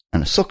grip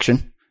and a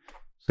suction,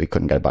 so he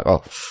couldn't get it back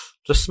off.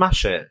 Just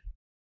smash it.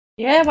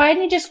 Yeah, why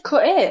didn't you just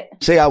cut it?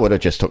 See, I would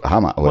have just took a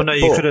hammer to it. Well, no,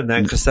 you but- couldn't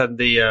then, because then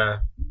the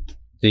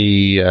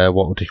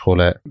what would you call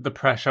it? The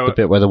pressure. The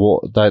bit where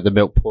the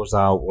milk pours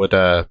out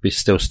would be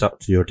still stuck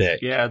to your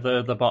dick. Yeah,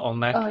 the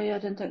bottleneck. Oh yeah, I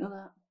didn't think of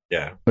that.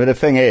 Yeah. But the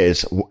thing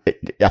is,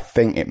 I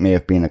think it may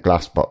have been a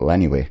glass bottle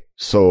anyway.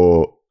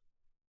 So,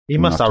 He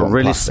must Not have a on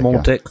really plastic, small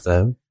yeah. dick,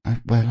 though.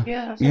 well,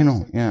 Yeah,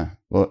 yeah.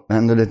 Well, at the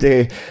end of the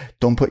day,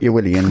 don't put your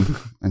willy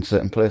in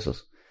certain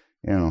places.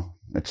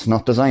 It's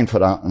not designed for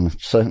that, and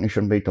it certainly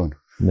shouldn't be done.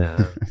 No.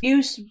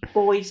 You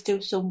boys do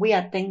some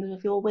weird things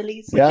with your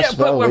willies. Yes, Yeah,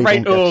 but well, we're we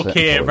right, don't get certain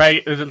okay, toys.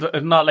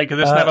 right? Not like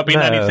there's never been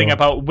no. anything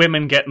about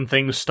women getting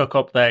things stuck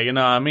up there, you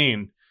know what I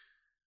mean?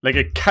 Like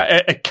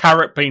a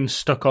carrot being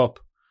stuck up,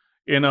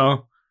 you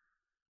know?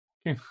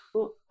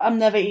 I'm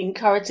never eating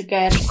carrots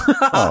again.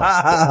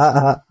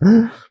 Oh.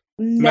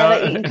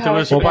 Never eating there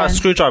carrots was- What about a again.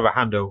 screwdriver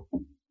handle?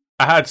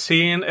 I had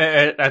seen,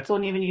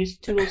 Don't even use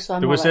tools. So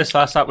I'm there was all right. this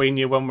last that we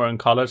knew when we were in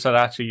college that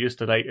actually used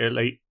to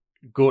like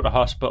go to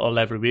hospital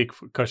every week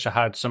because she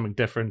had something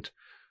different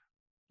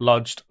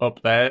lodged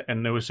up there,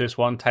 and there was this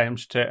one time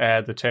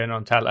the turn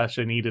on tell her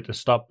she needed to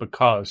stop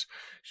because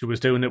she was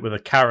doing it with a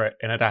carrot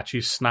and it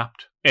actually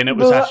snapped, and it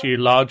was What? actually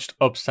lodged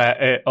up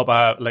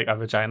her like a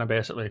vagina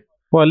basically.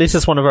 Well, at least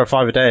it's one of our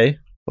 5 a day.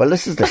 Well,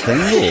 this is the thing,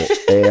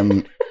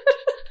 though.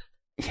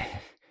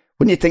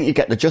 Wouldn't you think you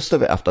get the gist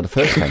of it after the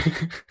first time?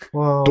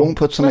 Well, Don't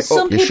put Well, something some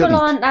up. You people shouldn't.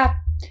 aren't that.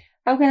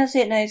 How can I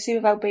say it nicely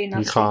without being you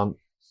nasty? can't.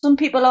 Some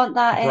people aren't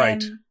that.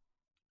 Right.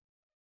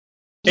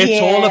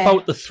 It's all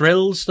about the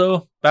thrills,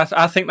 though.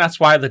 I think that's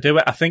why they do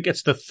it. I think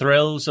it's the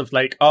thrills of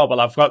like, oh well,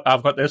 I've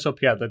got this up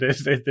here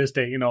this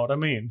day. You know what I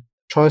mean?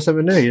 Try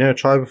something new.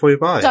 Try before you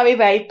buy. Sorry,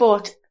 Ray,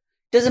 but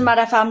doesn't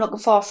matter if I'm looking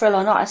for a thrill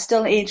or not. I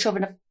still ain't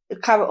shoving a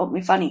carrot up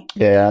my fanny.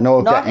 Yeah, I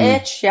know. Not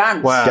a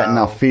chance. Wow. Getting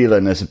that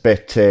feeling is a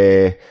bit.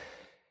 It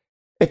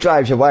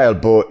drives you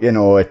wild, but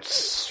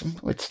it's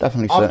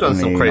definitely. I've done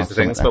some crazy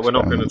things, but we're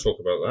not going to talk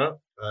about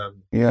that.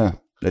 Yeah.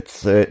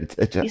 We've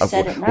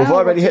now.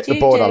 already hit the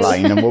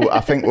borderline, and I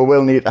think we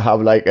will need to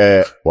have like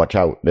a watch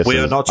out. We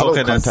are not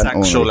talking a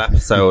sexual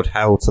episode.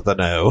 Hell to the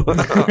no.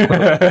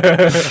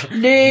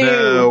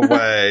 No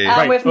way.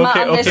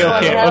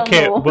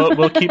 Okay.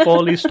 We'll keep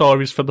all these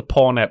stories for the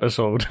porn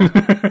episode.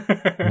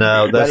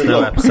 No, there's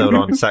no episode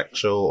on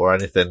sexual or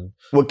anything.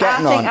 We're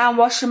getting on. I think I'm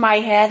washing my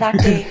hair that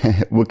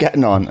day. We're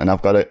getting on, and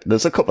I've got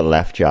there's a couple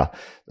left, yeah,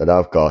 that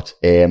I've got.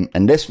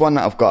 And this one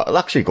that I've got will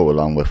actually go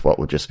along with what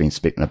we've just been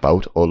speaking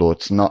about, although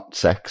it's not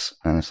sex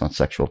and it's not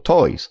sexual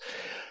toys.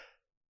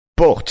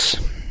 But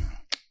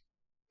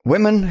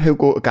women who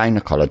go to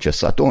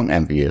gynecologists, I don't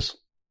envy yous.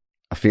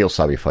 I feel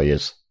sorry for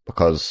yous,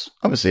 because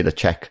obviously they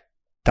check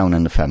down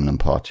in the feminine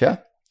part, yeah?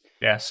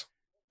 Yes.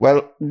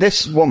 Well,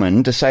 this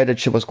woman decided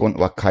she was going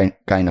to a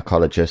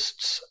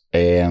gynecologist,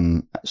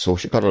 so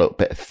she got a little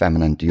bit of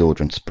feminine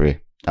deodorant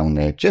spray down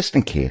there, just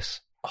in case,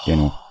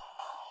 It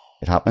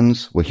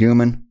happens. We're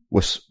human.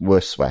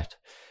 We're sweat.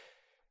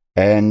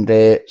 And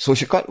so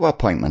she got to her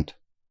appointment.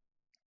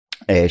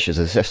 She's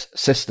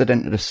assisted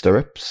into the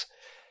stirrups,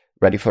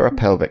 ready for a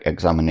pelvic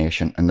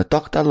examination, and the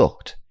doctor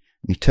looked,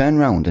 and he turned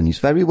round, and his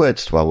very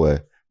words to her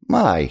were,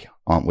 "My,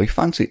 aren't we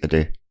fancy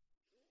today?"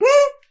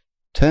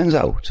 Turns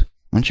out,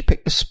 when she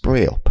picked the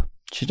spray up,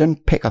 she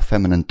didn't pick a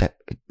feminine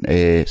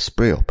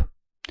spray up.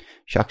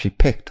 She actually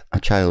picked a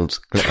child's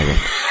glitter up.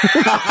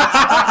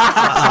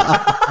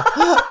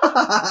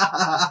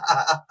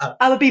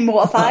 I would be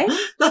mortified.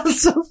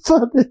 That's so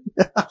funny.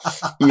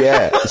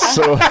 Yeah,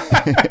 so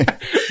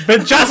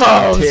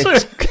Vajazzle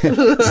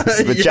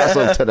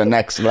to the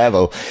next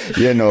level.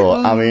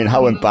 I mean,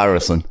 how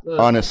embarrassing,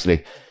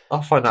 honestly.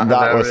 I find that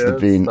must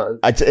have been.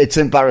 It's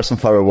embarrassing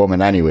for a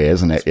woman anyway,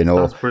 isn't it?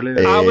 That's brilliant.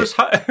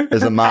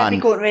 As a man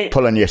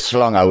pulling your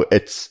slung out,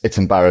 it's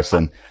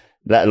embarrassing.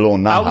 Let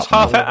alone that.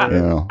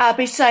 I'll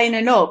be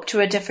signing up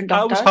to a different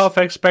doctor. I was half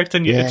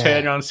expecting you to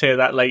turn around and say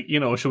that, like,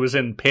 she was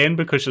in pain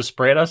because she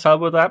sprayed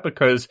herself with that,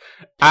 because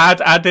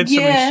I did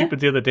something stupid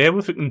the other day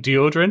with fucking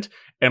deodorant,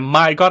 and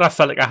my God, I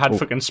felt like I had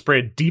fucking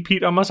sprayed deep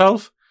heat on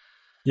myself.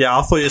 Yeah,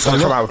 I thought it was going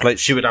to come out like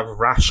she would have a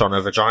rash on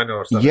her vagina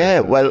or something.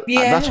 Yeah, well,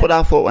 that's what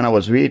I thought when I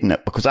was reading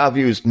it, because I've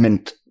used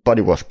mint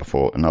body wash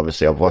before, and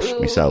obviously I've washed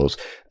myself,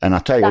 and I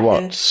tell you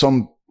what,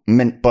 some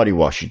mint body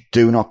wash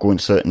do not go in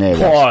certain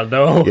areas. Oh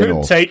no!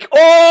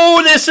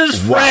 This is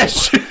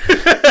fresh.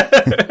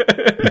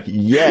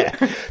 Yeah,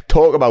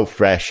 talk about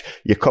fresh.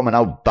 You're coming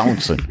out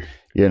bouncing.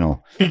 Give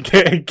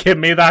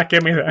me that.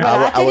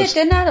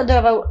 Didn't I know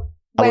about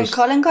when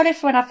Colin got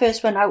it when I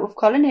first went out with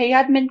Colin. He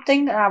had mint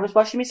thing, and I was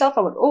washing myself.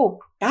 I went,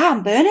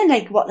 I'm burning.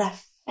 Like, what the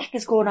heck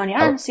is going on here?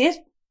 I see it.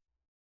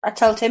 I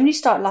tell Tim, and he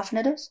started laughing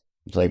at us.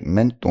 It's like,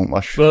 mint don't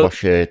wash. Well,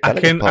 wash I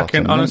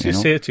can honestly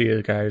say to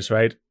you guys,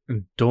 right?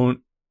 Don't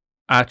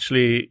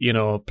actually,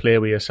 play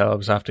with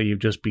yourselves after you've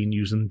just been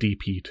using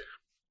deep heat.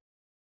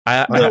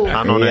 Well,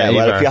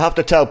 if you have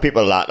to tell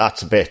people that,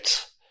 that's a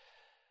bit,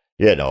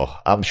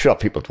 I'm sure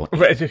people don't.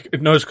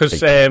 No, it's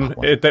because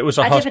it was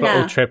a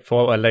hospital trip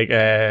for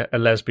a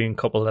lesbian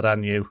couple that I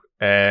knew.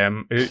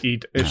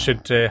 She'd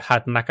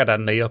had knackered her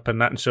knee up and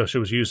that, and so she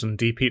was using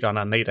deep heat on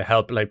her knee to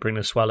help bring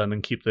the swelling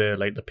and keep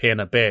the pain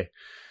at bay.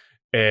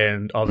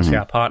 And obviously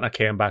our partner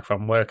came back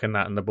from work and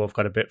that, and they both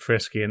got a bit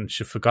frisky, and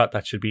she forgot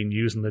that she'd been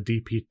using the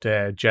deep heat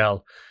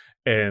gel,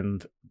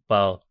 and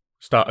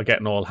started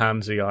getting all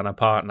handsy on her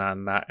partner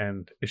and that,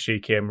 and she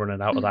came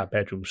running out of that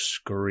bedroom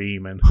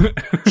screaming.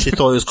 She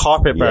thought it was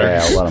carpet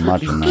burns. Yeah, well,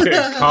 imagine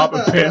that.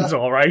 Carpet burns,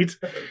 all right.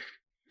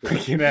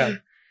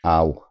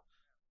 Ow.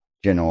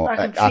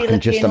 I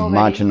can just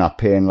imagine that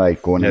pain,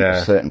 like going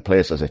into certain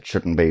places it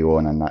shouldn't be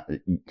going, and that.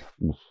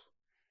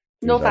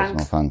 No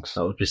thanks.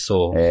 That would be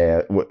sore.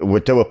 We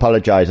do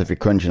apologise if you're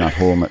cringing at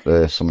home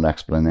at some of the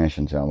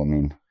explanations. I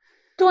mean,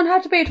 don't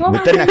have to be at home. We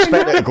didn't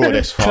expect it to go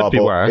this far,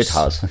 but worse. It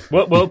has.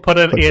 We'll put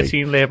an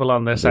 18 label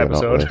on this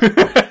episode.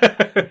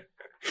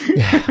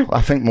 Yeah,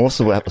 I think most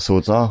of the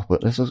episodes are,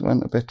 but this has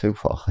went a bit too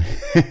far.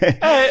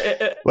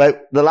 Well,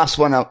 the last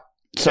one up.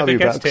 Sorry,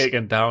 if it gets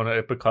taken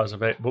down because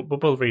of it,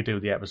 we'll redo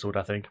the episode,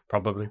 I think.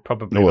 Probably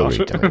we'll not.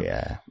 Redo it,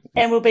 yeah.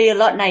 And we'll be a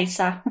lot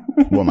nicer.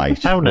 We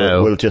might. Oh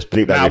no. We'll just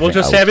bleep everything we'll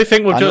just out. say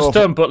everything we've just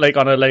done, but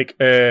on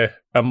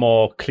a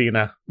more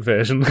cleaner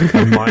version.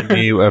 A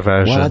minute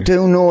version. Well, I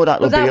do know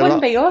that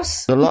wouldn't be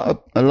us. A lot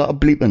of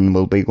bleeping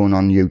will be going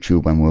on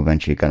YouTube when we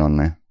eventually get on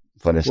there.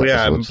 For this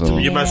episode, so.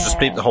 You must just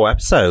bleep the whole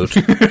episode.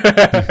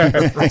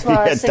 That's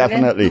what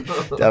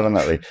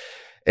definitely.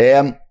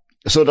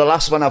 So the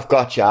last one I've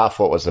got, I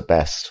thought was the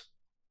best.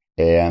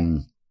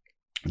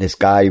 This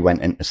guy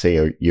went in to see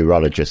a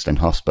urologist in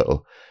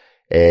hospital,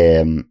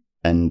 and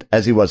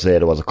as he was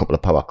there was a couple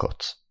of power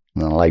cuts,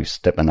 and the light's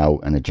dipping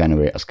out and the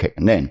generator's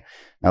kicking in.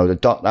 Now, the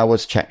doctor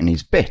was checking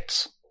his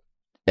bits,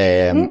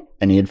 and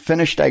he had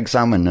finished the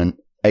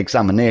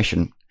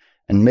examination,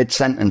 and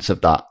mid-sentence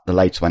of that, the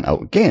lights went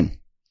out again.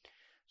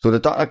 So the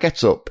doctor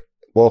gets up,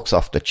 walks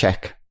off to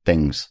check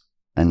things,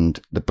 and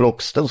the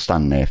bloke's still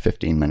standing there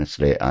 15 minutes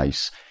later.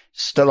 He's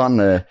still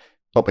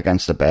up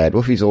against the bed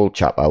with his old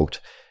chap out,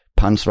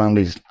 pants around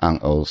his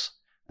ankles,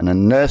 and a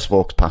nurse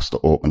walks past the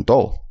open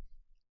door.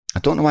 I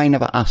don't know why he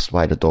never asked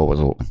why the door was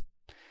open.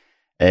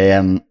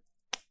 And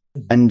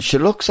she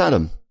looks at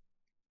him,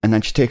 and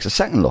then she takes a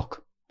second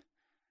look,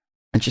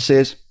 and she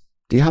says,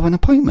 "Do you have an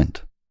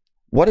appointment?"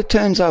 What it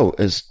turns out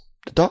is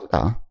the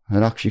doctor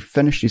had actually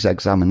finished his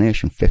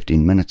examination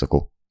 15 minutes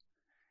ago.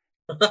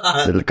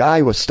 The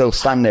guy was still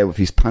standing there with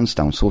his pants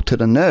down, so to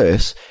the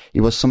nurse,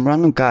 he was some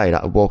random guy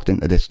that had walked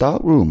into this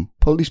dark room,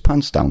 pulled his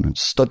pants down, and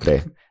stood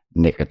there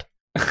naked.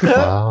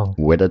 Wow.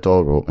 With the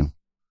door open.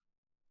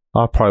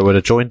 I probably would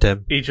have joined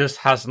him. He just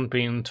hasn't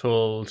been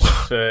told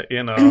to,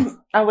 you know.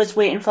 I was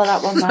waiting for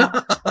that one,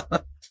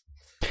 Matt.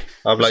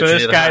 So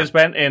this guy's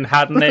went in,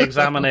 had an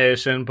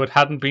examination, but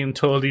hadn't been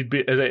told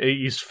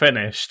he's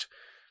finished,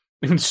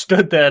 and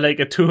stood there like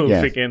a tool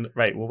thinking,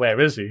 right, well, where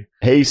is he?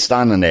 He's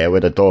standing there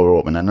with the door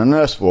open, and the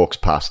nurse walks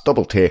past,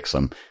 double takes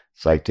him.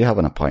 It's like, "Do you have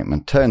an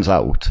appointment?" Turns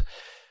out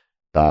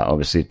that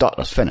obviously the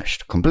doctor's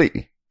finished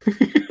completely.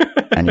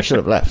 And he should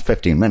have left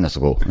 15 minutes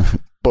ago.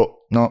 But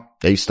no,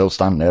 he's still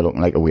standing there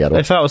looking like a weirdo.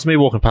 If that was me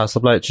walking past,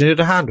 I'd be like, "Do you need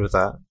a hand with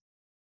that?"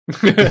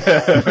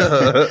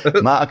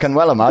 Matt, I can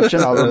well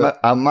imagine.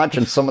 I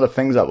imagine some of the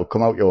things that would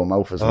come out your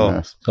mouth as a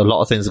nurse. A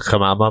lot of things that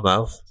come out of my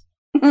mouth.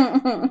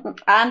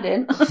 And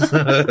in.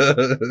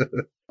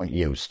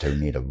 You two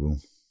need a room.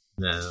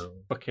 No.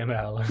 Fucking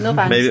hell. No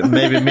thanks.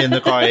 Maybe me and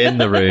the guy in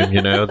the room,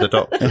 you know, the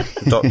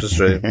doctor's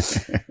room.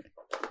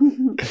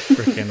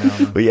 Freaking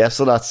hell. But yeah,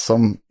 so that's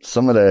some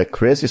of the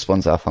craziest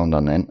ones I found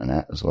on the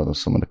internet, as well as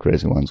some of the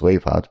crazy ones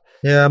we've had.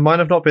 Yeah, mine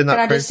have not been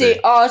that crazy. Can I just say,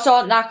 ours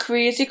aren't that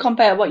crazy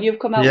compared to what you've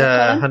come out with,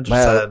 Colin? 100%.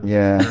 Well,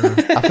 yeah.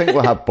 I think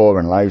we have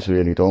boring lives,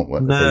 really, don't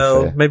we?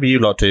 No, maybe you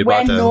lot do,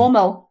 but we're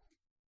normal.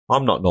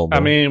 I'm not normal.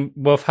 I mean,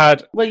 we've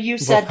had... Well, you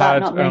said that,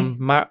 not me.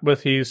 Matt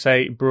with his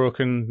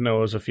broken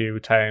nose a few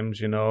times,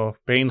 you know,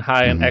 being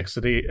high in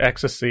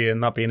ecstasy and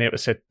not being able to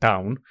sit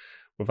down.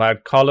 We've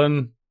had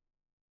Colin...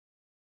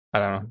 I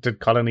don't know, did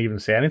Colin even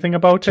say anything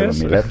about it?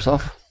 Chewing my lips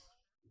off.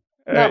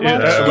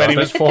 When he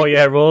was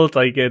 4-year-old,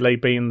 like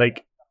being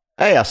like...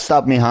 Hey, I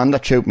stabbed my hand, I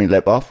chewed my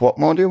lip off. What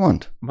more do you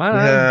want? Man.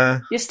 Yeah.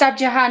 You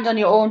stabbed your hand on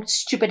your own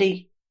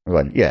stupidity.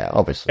 Well, yeah,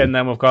 obviously. And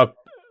then we've got...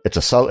 It's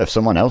assault if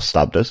someone else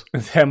stabbed us.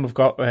 Then we've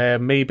got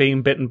me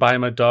being bitten by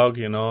my dog,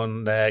 you know,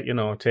 and,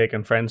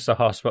 taking friends to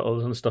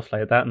hospitals and stuff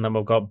like that. And then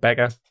we've got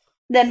Becca.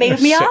 Then me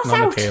with me arse sitting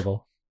on out. the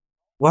table.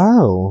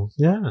 Wow,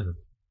 yeah.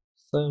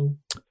 So...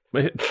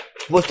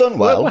 We've done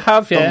well. We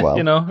have, yeah. Well.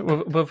 You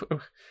know,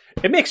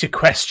 it makes you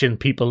question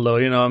people, though,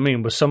 you know what I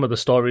mean? With some of the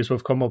stories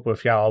we've come up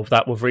with,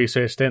 that we've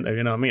researched into,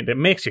 you know what I mean? It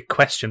makes you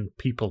question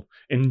people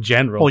in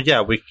general. Oh,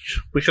 yeah, we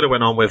could have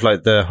went on with,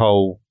 like, the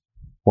whole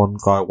one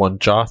guy, one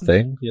jar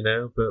thing, you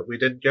know, but we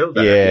didn't go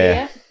there.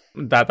 Yeah.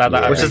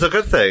 That which is a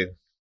good thing.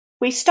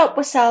 We stopped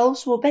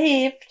ourselves, we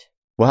behaved.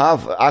 We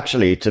have,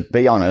 actually, to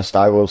be honest,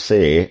 I will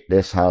say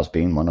this has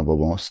been one of the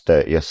most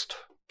dirtiest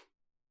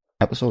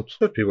episodes.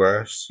 Could be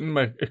worse.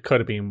 It could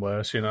have been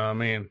worse, you know what I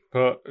mean?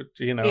 But,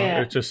 you know,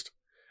 it just...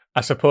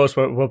 I suppose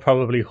we're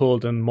probably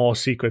holding more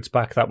secrets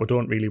back that we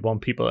don't really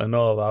want people to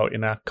know about, you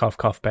know,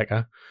 cough,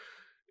 Becca.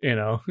 You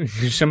know,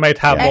 she might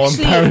have more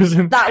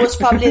embarrassing... That was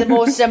probably the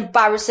most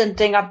embarrassing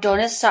thing I've done,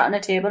 is sat on a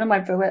table and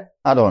went through it.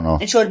 I don't know.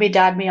 And showed me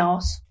dad me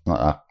arse.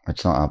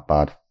 It's not that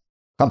bad.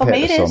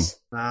 Compared to some.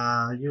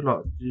 Nah,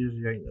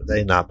 they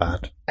ain't that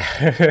bad.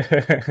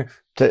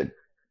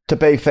 To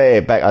be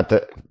fair,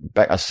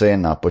 Becca's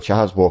saying that, but she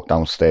has walked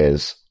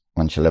downstairs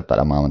when she lived at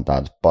her mum and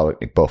dad's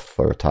bollockly buff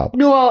for a tab.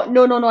 No,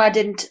 I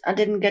didn't. I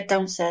didn't get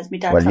downstairs. My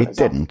dad. Well, you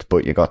didn't,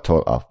 but you got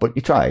told off. But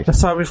you tried.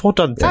 That's how we've all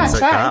done things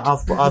like that.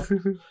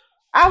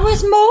 I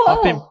was more.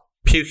 I've been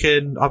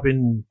puking. I've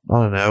been,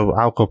 I don't know,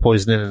 alcohol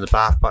poisoning in the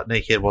bath, but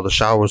naked while the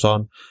shower was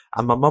on,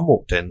 and my mum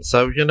walked in.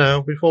 So, you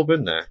know, we've all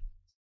been there.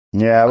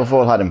 Yeah, we've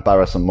all had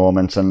embarrassing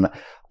moments, and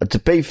to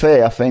be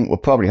fair, I think we'll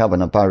probably have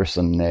an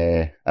embarrassing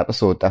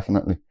episode,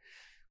 definitely.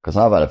 Because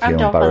I've had a few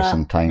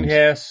embarrassing times.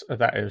 Yes,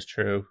 that is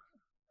true.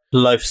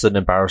 Life's an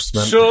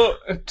embarrassment. So,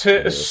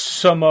 to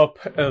sum up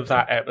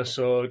that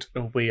episode,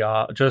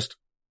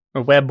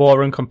 we're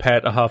boring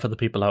compared to half of the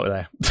people out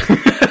there.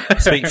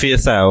 Speak for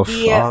yourself.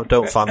 Yeah. I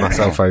don't find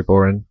myself very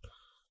boring.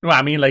 Well,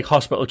 I mean, like,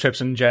 hospital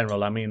trips in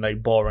general. I mean,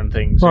 like, boring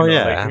things. Well, you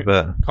know, yeah, like,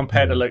 but...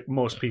 Compared to, like,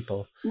 most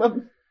people.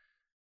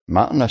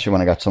 Matt, unless you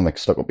want to get something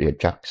stuck up your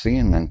jacksie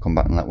and then come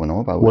back and let one know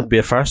about it. Would be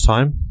a first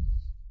time.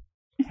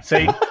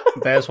 See,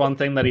 there's one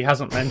thing that he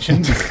hasn't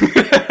mentioned. Come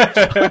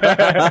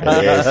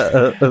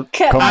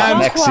back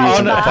next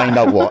season to find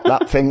out what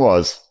that thing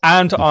was.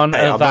 And on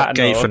I'm that not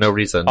gay note, for no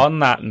reason. On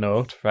that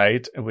note,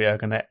 right, we are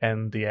going to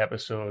end the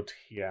episode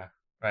here,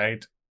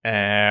 right?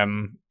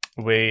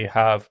 We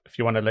have, if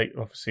you want to, like,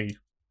 obviously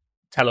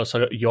tell us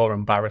your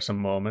embarrassing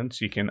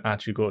moments, you can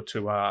actually go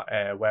to our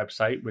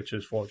website, which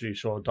is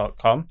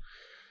 4gshow.com.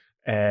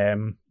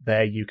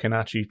 There you can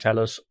actually tell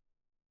us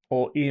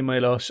or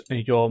email us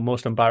your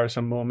most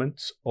embarrassing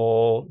moments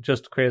or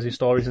just crazy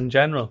stories in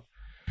general.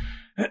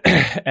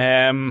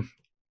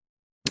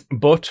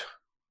 But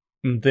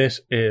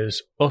this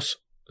is us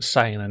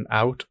signing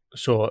out.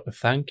 So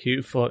thank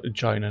you for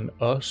joining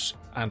us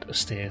and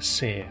stay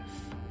safe.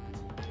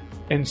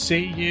 And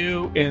see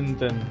you in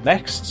the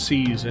next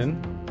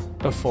season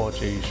of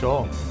 4G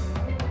Show.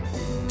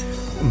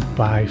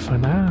 Bye for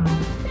now.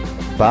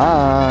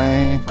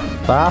 Bye.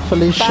 Bye,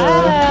 Felicia.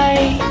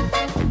 Bye.